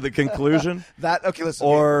to get to the conclusion. Okay, listen.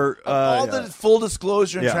 Or all the full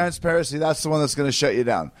disclosure and Yeah. transparency, that's the one that's going to shut you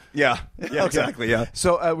down. Yeah, exactly. Yeah.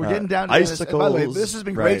 So we're getting down to this. And by the way, this has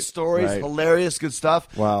been Right, great stories, right. hilarious, good stuff.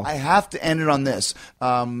 Wow. I have to end it on this.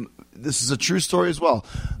 This is a true story as well.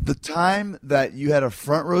 The time that you had a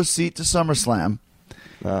front row seat to SummerSlam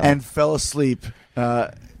and fell asleep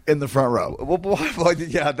in the front row. Well,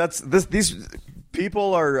 yeah, these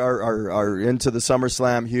people are into the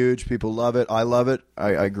SummerSlam huge. People love it. I love it.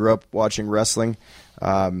 I grew up watching wrestling.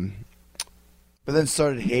 But then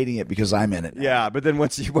started hating it because I'm in it. Yeah, but then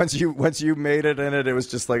once you made it in it, it was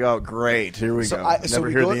just like, oh, great, here we go. Never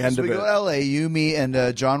hear the end of it. We go to L.A., you, me,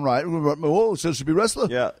 and John Wright. Oh, so should be wrestler?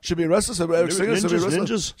 Yeah. Should be wrestler? Should be Eric Singer? Should be wrestler?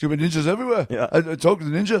 Ninjas. Should be ninjas everywhere. Yeah. I talk to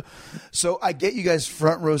the ninja. So I get you guys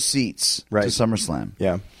front row seats Right. to SummerSlam.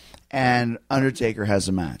 Yeah, And Undertaker has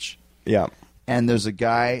a match. yeah. And there's a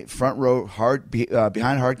guy front row,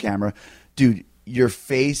 behind hard camera. Dude, your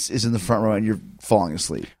face is in the front row and you're falling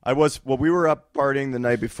asleep. We were up partying the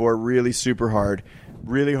night before, really super hard,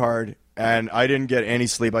 really hard, and I didn't get any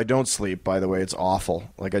sleep. I don't sleep, by the way. It's awful.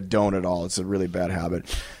 Like, I don't at all. It's a really bad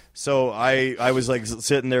habit. So I was like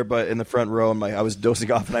sitting there, but in the front row, and I was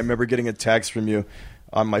dozing off, and I remember getting a text from you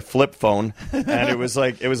on my flip phone, and it was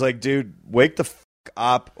like, dude, wake the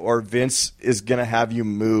up or Vince is gonna have you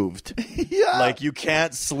moved. Yeah. Like, you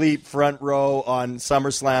can't sleep front row on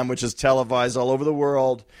SummerSlam, which is televised all over the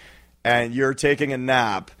world, and you're taking a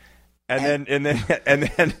nap. But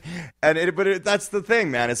that's the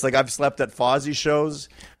thing, man. It's like, I've slept at Fozzy shows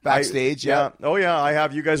Backstage, yeah. Oh yeah, I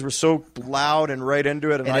have. You guys were so loud and right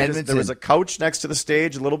into it, and there was a couch next to the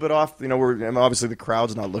stage, a little bit off. You know, and obviously the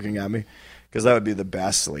crowd's not looking at me, because that would be the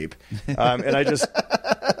best sleep. And I just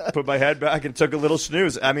put my head back and took a little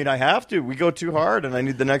snooze. I mean, I have to. We go too hard, and I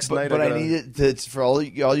need the next night. But I need it for all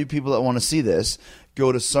you people that want to see this.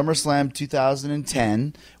 Go to SummerSlam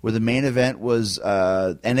 2010, where the main event was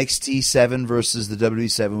NXT 7 versus the WWE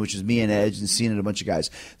 7, which is me and Edge and Cena and a bunch of guys.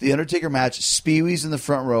 The Undertaker match, Speewy's in the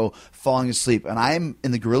front row falling asleep, and I'm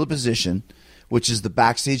in the gorilla position, which is the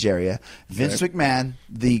backstage area. Vince McMahon,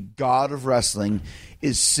 the god of wrestling,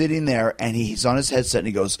 is sitting there, and he's on his headset, and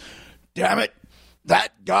he goes, "Damn it,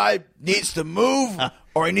 that guy needs to move,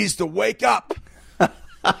 or he needs to wake up."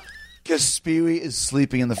 Because Spewy is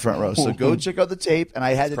sleeping in the front row. So go check out the tape. And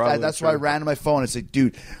that's why I ran to my phone and said,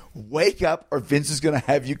 dude, wake up or Vince is going to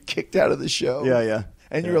have you kicked out of the show. Yeah.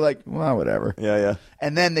 And you were like, well, whatever. Yeah.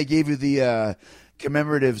 And then they gave you the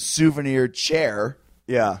commemorative souvenir chair.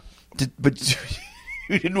 Yeah. But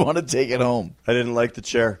you didn't want to take it home. I didn't like the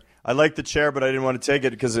chair. I liked the chair, but I didn't want to take it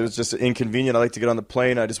because it was just inconvenient. I like to get on the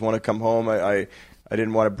plane. I just want to come home. I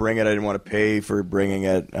didn't want to bring it. I didn't want to pay for bringing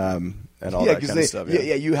it. And all that kind of stuff.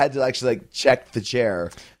 Yeah, you had to actually check the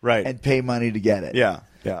chair, right, and pay money to get it. Yeah.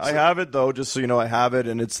 I have it though, just so you know, I have it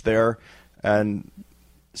and it's there. And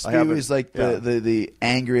Spewy's like the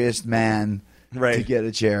angriest man to get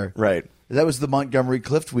a chair. Right. That was the Montgomery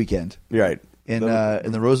Clift weekend. Right. In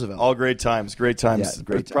the Roosevelt. All great times. Yeah, great times.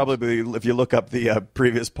 Probably, if you look up the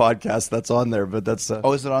previous podcast, that's on there. But that's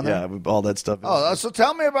is it on there? Yeah, all that stuff. So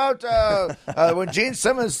tell me about when Gene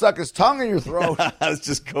Simmons stuck his tongue in your throat. Let's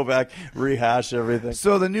just go back, rehash everything.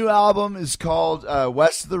 So the new album is called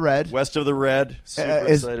West of the Red. West of the Red. Super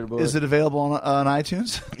excited about it. Is it available on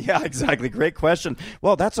iTunes? Yeah, exactly. Great question.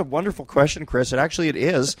 Well, that's a wonderful question, Chris. It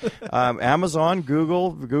is. Amazon,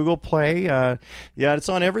 Google Play. Yeah, it's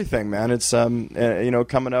on everything, man. It's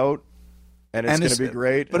coming out, and it's going to be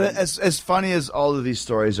great. But as funny as all of these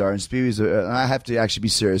stories are, and Speewy's, and I have to actually be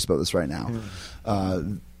serious about this right now.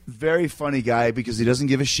 Very funny guy because he doesn't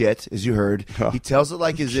give a shit, as you heard. He tells it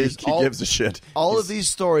like it is. He gives a shit. All of these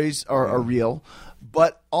stories are real,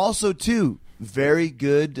 but also too very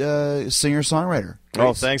good singer-songwriter.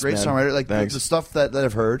 Thanks, great man. Songwriter. Like thanks. The stuff that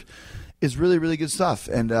I've heard is really, really good stuff,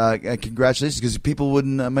 and congratulations, because people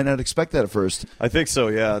might not expect that at first. I think so.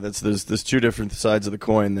 Yeah, there's two different sides of the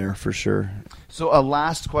coin there for sure. So a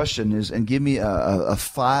last question is, and give me a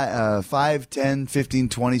 5, 10, 15,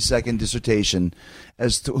 20 second dissertation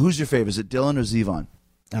as to who's your favorite. Is it Dylan or Zevon?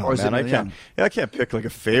 Or is it I Neil can't pick like a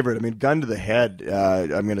favorite. I mean, gun to the head,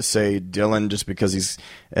 I'm going to say Dylan just because he's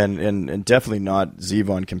and definitely not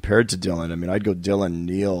Zevon compared to Dylan. I mean, I'd go Dylan,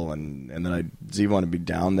 Neil, and then Zevon would be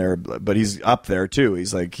down there, but he's up there too.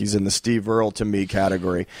 He's in the Steve Earle to me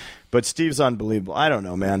category. But Steve's unbelievable. I don't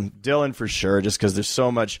know, man. Dylan for sure, just because there's so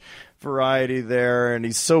much variety there, and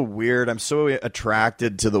he's so weird. I'm so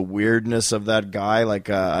attracted to the weirdness of that guy. Like,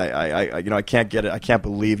 I can't get it. I can't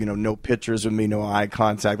believe, no pictures with me, no eye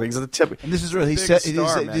contact. Like, he's the tip. And this is real. He big said,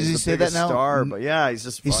 star, does he He's say the that biggest now? Star, but yeah, he's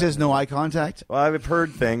just. He says no eye contact. Well, I've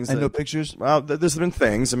heard things and that, no pictures. Well, there's been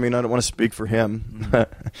things. I mean, I don't want to speak for him.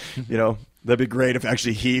 That'd be great if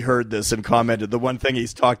actually he heard this and commented. The one thing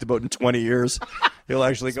he's talked about in 20 years, he'll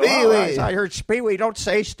actually go, I heard Speewee, don't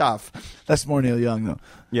say stuff. That's more Neil Young, though.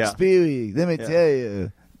 Yeah. Speewee, let me tell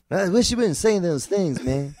you. I wish you wouldn't say those things,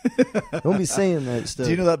 man. Don't be saying that stuff.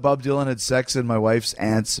 Do you know that Bob Dylan had sex in my wife's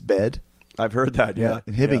aunt's bed? I've heard that, yeah.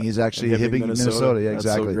 In Hibbing. He's actually In Hibbing, Minnesota. Yeah, That's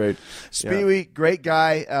exactly. so great. Speewee, great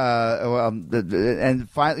guy. And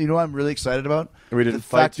finally, you know what I'm really excited about? We didn't the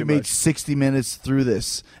fight fact too you made much. 60 minutes through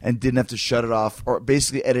this and didn't have to shut it off or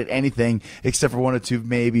basically edit anything except for one or two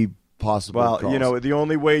maybe possible Well, calls. the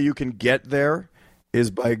only way you can get there is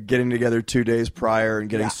by getting together 2 days prior and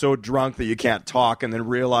getting so drunk that you can't talk and then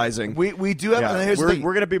realizing. We do have. And here's the we're thing.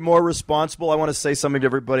 going to be more responsible. I want to say something to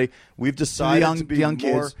everybody. We've decided to be young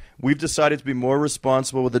more. kids. We've decided to be more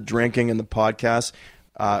responsible with the drinking and the podcast.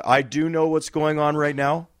 I do know what's going on right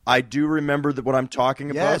now. I do remember what I'm talking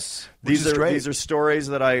about. Yes, which these is are great. these are stories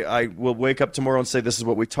that I will wake up tomorrow and say this is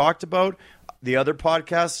what we talked about. The other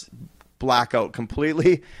podcasts, blackout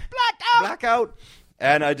completely. Blackout.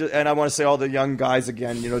 And I want to say all the young guys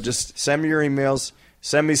again, just send me your emails.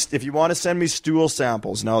 Send me if you want to send me stool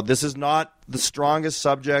samples. Now, this is not the strongest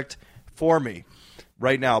subject for me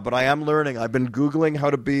right now, but I am learning. I've been Googling how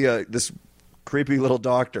to be this creepy little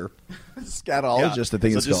doctor. Scatologist, I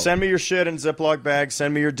think so it's just called. send me your shit in Ziploc bags.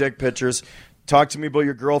 Send me your dick pictures. Talk to me about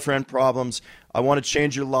your girlfriend problems. I want to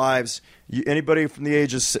change your lives. Anybody from the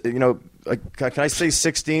age of, can I say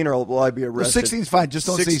 16 or will I be arrested? 16's fine. Just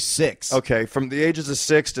don't say 6. Okay, from the ages of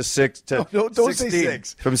 6 to 6 to Don't 16. say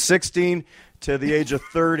 6. From 16 to the age of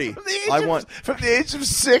 30. From the age of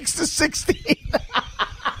 6 to 16.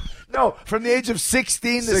 No, from the age of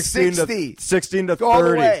 16 to 60. 16 to 30. Go all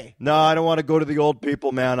the way. No, I don't want to go to the old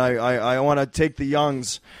people, man. I want to take the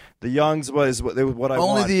youngs. The youngs was what I want.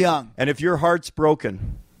 Only the young. And if your heart's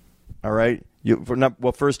broken, all right,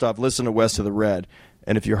 first off, listen to West of the Red.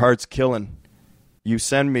 And if your heart's killing, you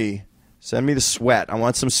send me the sweat. I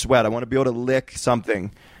want some sweat. I want to be able to lick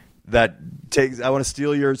something that takes. I want to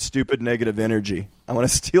steal your stupid negative energy. I want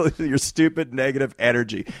to steal your stupid negative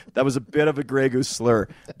energy. That was a bit of a Grey Goose slur,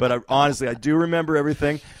 but honestly, I do remember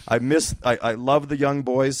everything. I love the young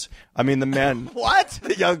boys. I mean, the men. What?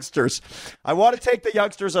 The youngsters. I want to take the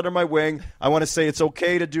youngsters under my wing. I want to say it's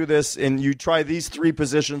okay to do this, and you try these 3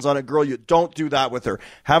 positions on a girl. You don't do that with her.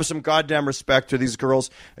 Have some goddamn respect to these girls.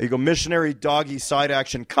 You go missionary, doggy, side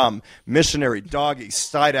action, come. Missionary, doggy,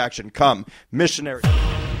 side action, come. Missionary.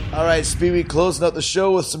 All right, Speedy closing out the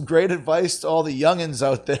show with some great advice to all the youngins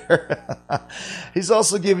out there. He's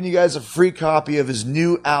also giving you guys a free copy of his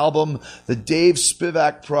new album, The Dave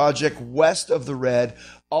Spivak Project, West of the Red.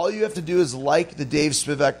 All you have to do is like the Dave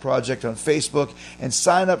Spivak Project on Facebook and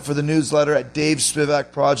sign up for the newsletter at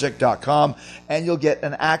davespivakproject.com, and you'll get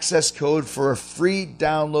an access code for a free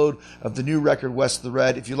download of the new record, West of the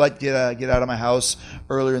Red. If you like Get Out of My House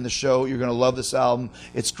earlier in the show, you're going to love this album.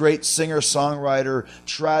 It's great singer-songwriter,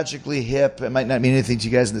 tragically hip. It might not mean anything to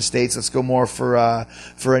you guys in the States. Let's go more for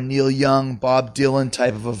a Neil Young, Bob Dylan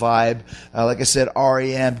type of a vibe. Like I said,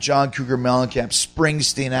 R.E.M., John Cougar Mellencamp,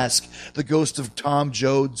 Springsteen-esque, the ghost of Tom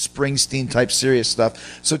Joad, Springsteen type serious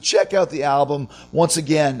stuff. So check out the album. Once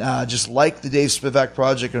again, just like the Dave Spivak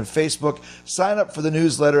Project on Facebook, sign up for the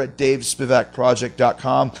newsletter at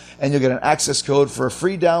davespivakproject.com, and you'll get an access code for a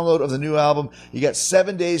free download of the new album. You got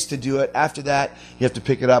 7 days to do it. After that, you have to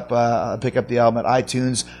pick up the album at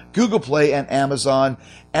iTunes, Google Play, and Amazon.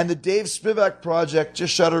 And the Dave Spivak Project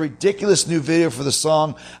just shot a ridiculous new video for the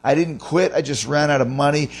song I Didn't Quit, I Just Ran Out of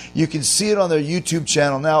Money. You can see it on their YouTube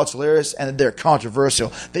channel now. It's hilarious, and they're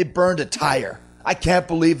controversial. They burned a tire. I can't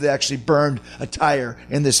believe they actually burned a tire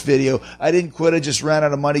in this video. I didn't quit, I just ran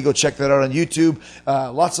out of money. Go check that out on YouTube.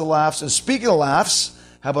 Lots of laughs. And speaking of laughs,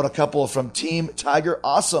 how about a couple from Team Tiger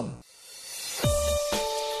Awesome?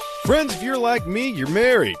 Friends, if you're like me, you're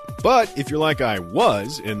married. But if you're like I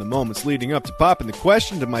was in the moments leading up to popping the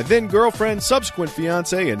question to my then girlfriend, subsequent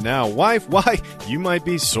fiance, and now wife, why, you might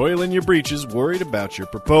be soiling your breeches worried about your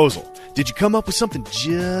proposal. Did you come up with something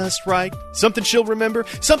just right? Something she'll remember?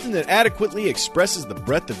 Something that adequately expresses the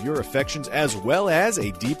breadth of your affections as well as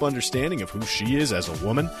a deep understanding of who she is as a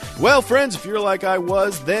woman? Well, friends, if you're like I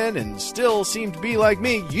was then and still seem to be like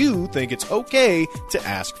me, you think it's okay to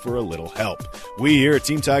ask for a little help. We here at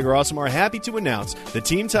Team Tiger Awesome are happy to announce the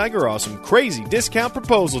Team Tiger Awesome Crazy Discount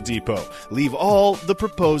Proposal Depot. Leave all the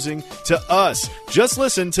proposing to us. Just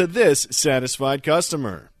listen to this satisfied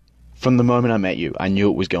customer. From the moment I met you, I knew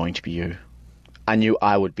it was going to be you. I knew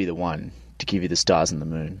I would be the one to give you the stars and the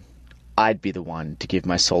moon. I'd be the one to give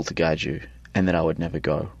my soul to guide you, and that I would never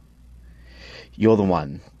go. You're the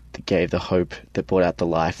one that gave the hope that brought out the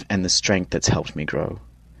life and the strength that's helped me grow.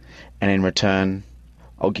 And in return,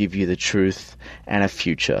 I'll give you the truth and a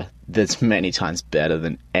future that's many times better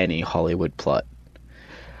than any Hollywood plot.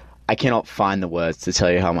 I cannot find the words to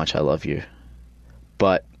tell you how much I love you,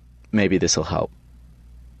 but maybe this'll help.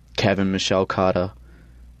 Kevin Michelle Carter,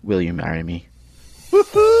 will you marry me?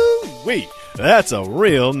 Woohoo! That's a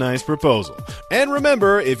real nice proposal. And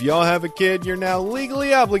remember, if y'all have a kid, you're now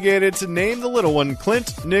legally obligated to name the little one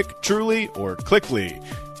Clint, Nick, Truly, or Clickly.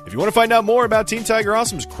 If you want to find out more about Team Tiger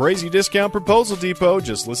Awesome's Crazy Discount Proposal Depot,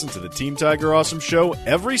 just listen to the Team Tiger Awesome show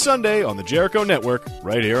every Sunday on the Jericho Network,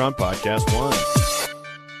 right here on Podcast One.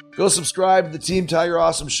 Go subscribe to the Team Tiger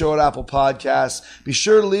Awesome show at Apple Podcasts. Be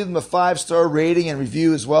sure to leave them a 5-star rating and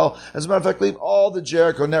review as well. As a matter of fact, leave all the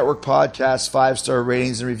Jericho Network podcasts 5-star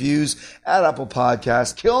ratings and reviews at Apple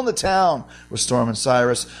Podcasts. Killing the Town with Storm and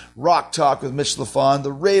Cyrus. Rock Talk with Mitch LaFon.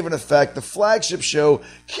 The Raven Effect. The flagship show,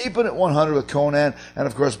 Keeping It 100 with Conan. And,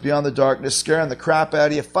 of course, Beyond the Darkness, scaring the crap out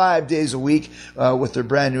of you 5 days a week with their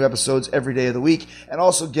brand new episodes every day of the week. And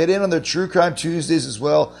also get in on their True Crime Tuesdays as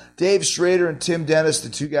well. Dave Schrader and Tim Dennis, the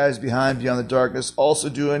two guys behind Beyond the Darkness, also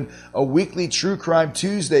doing a weekly True Crime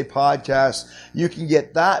Tuesday podcast. You can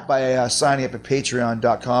get that by signing up at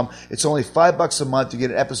patreon.com. It's only $5 a month to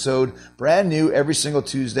get an episode brand new every single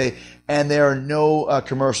Tuesday, and there are no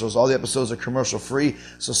commercials. All the episodes are commercial free.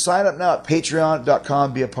 So sign up now at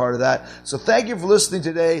patreon.com, be a part of that. So thank you for listening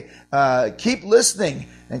today. Keep listening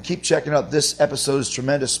and keep checking out this episode's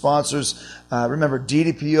tremendous sponsors. Remember,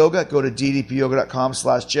 DDP Yoga. Go to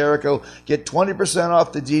ddpyoga.com/Jericho. Get 20%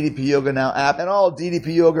 off the DDP Yoga Now app and all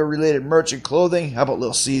DDP Yoga related merch and clothing. How about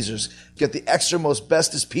Little Caesars? Get the extra most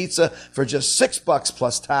bestest pizza for just $6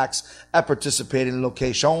 plus tax at participating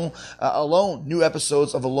location. Alone, new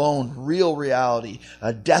episodes of Alone, Real Reality,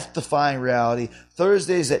 Death-Defying Reality,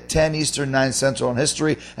 Thursdays at 10 Eastern, 9 Central on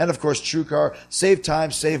History, and of course TrueCar. Save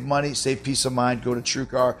time, save money, save peace of mind. Go to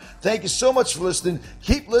TrueCar. Thank you so much for listening.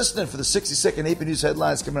 Keep listening for the 60-second AP News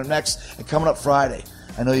headlines coming up next and coming up Friday.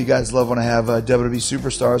 I know you guys love when I have WWE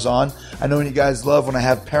superstars on. I know you guys love when I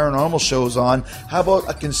have paranormal shows on. How about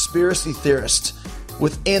a conspiracy theorist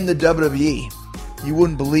within the WWE? You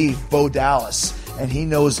wouldn't believe Bo Dallas, and he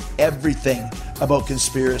knows everything about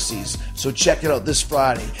conspiracies. So check it out this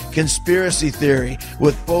Friday. Conspiracy Theory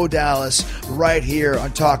with Bo Dallas right here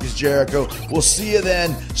on Talk is Jericho. We'll see you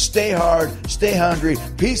then. Stay hard, stay hungry,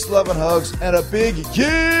 peace, love, and hugs, and a big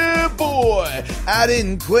yeah, boy. I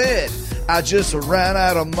didn't quit. I just ran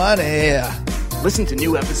out of money. Listen to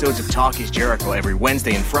new episodes of Talk is Jericho every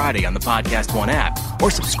Wednesday and Friday on the Podcast One app, or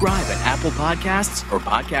subscribe at Apple Podcasts or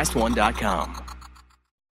PodcastOne.com.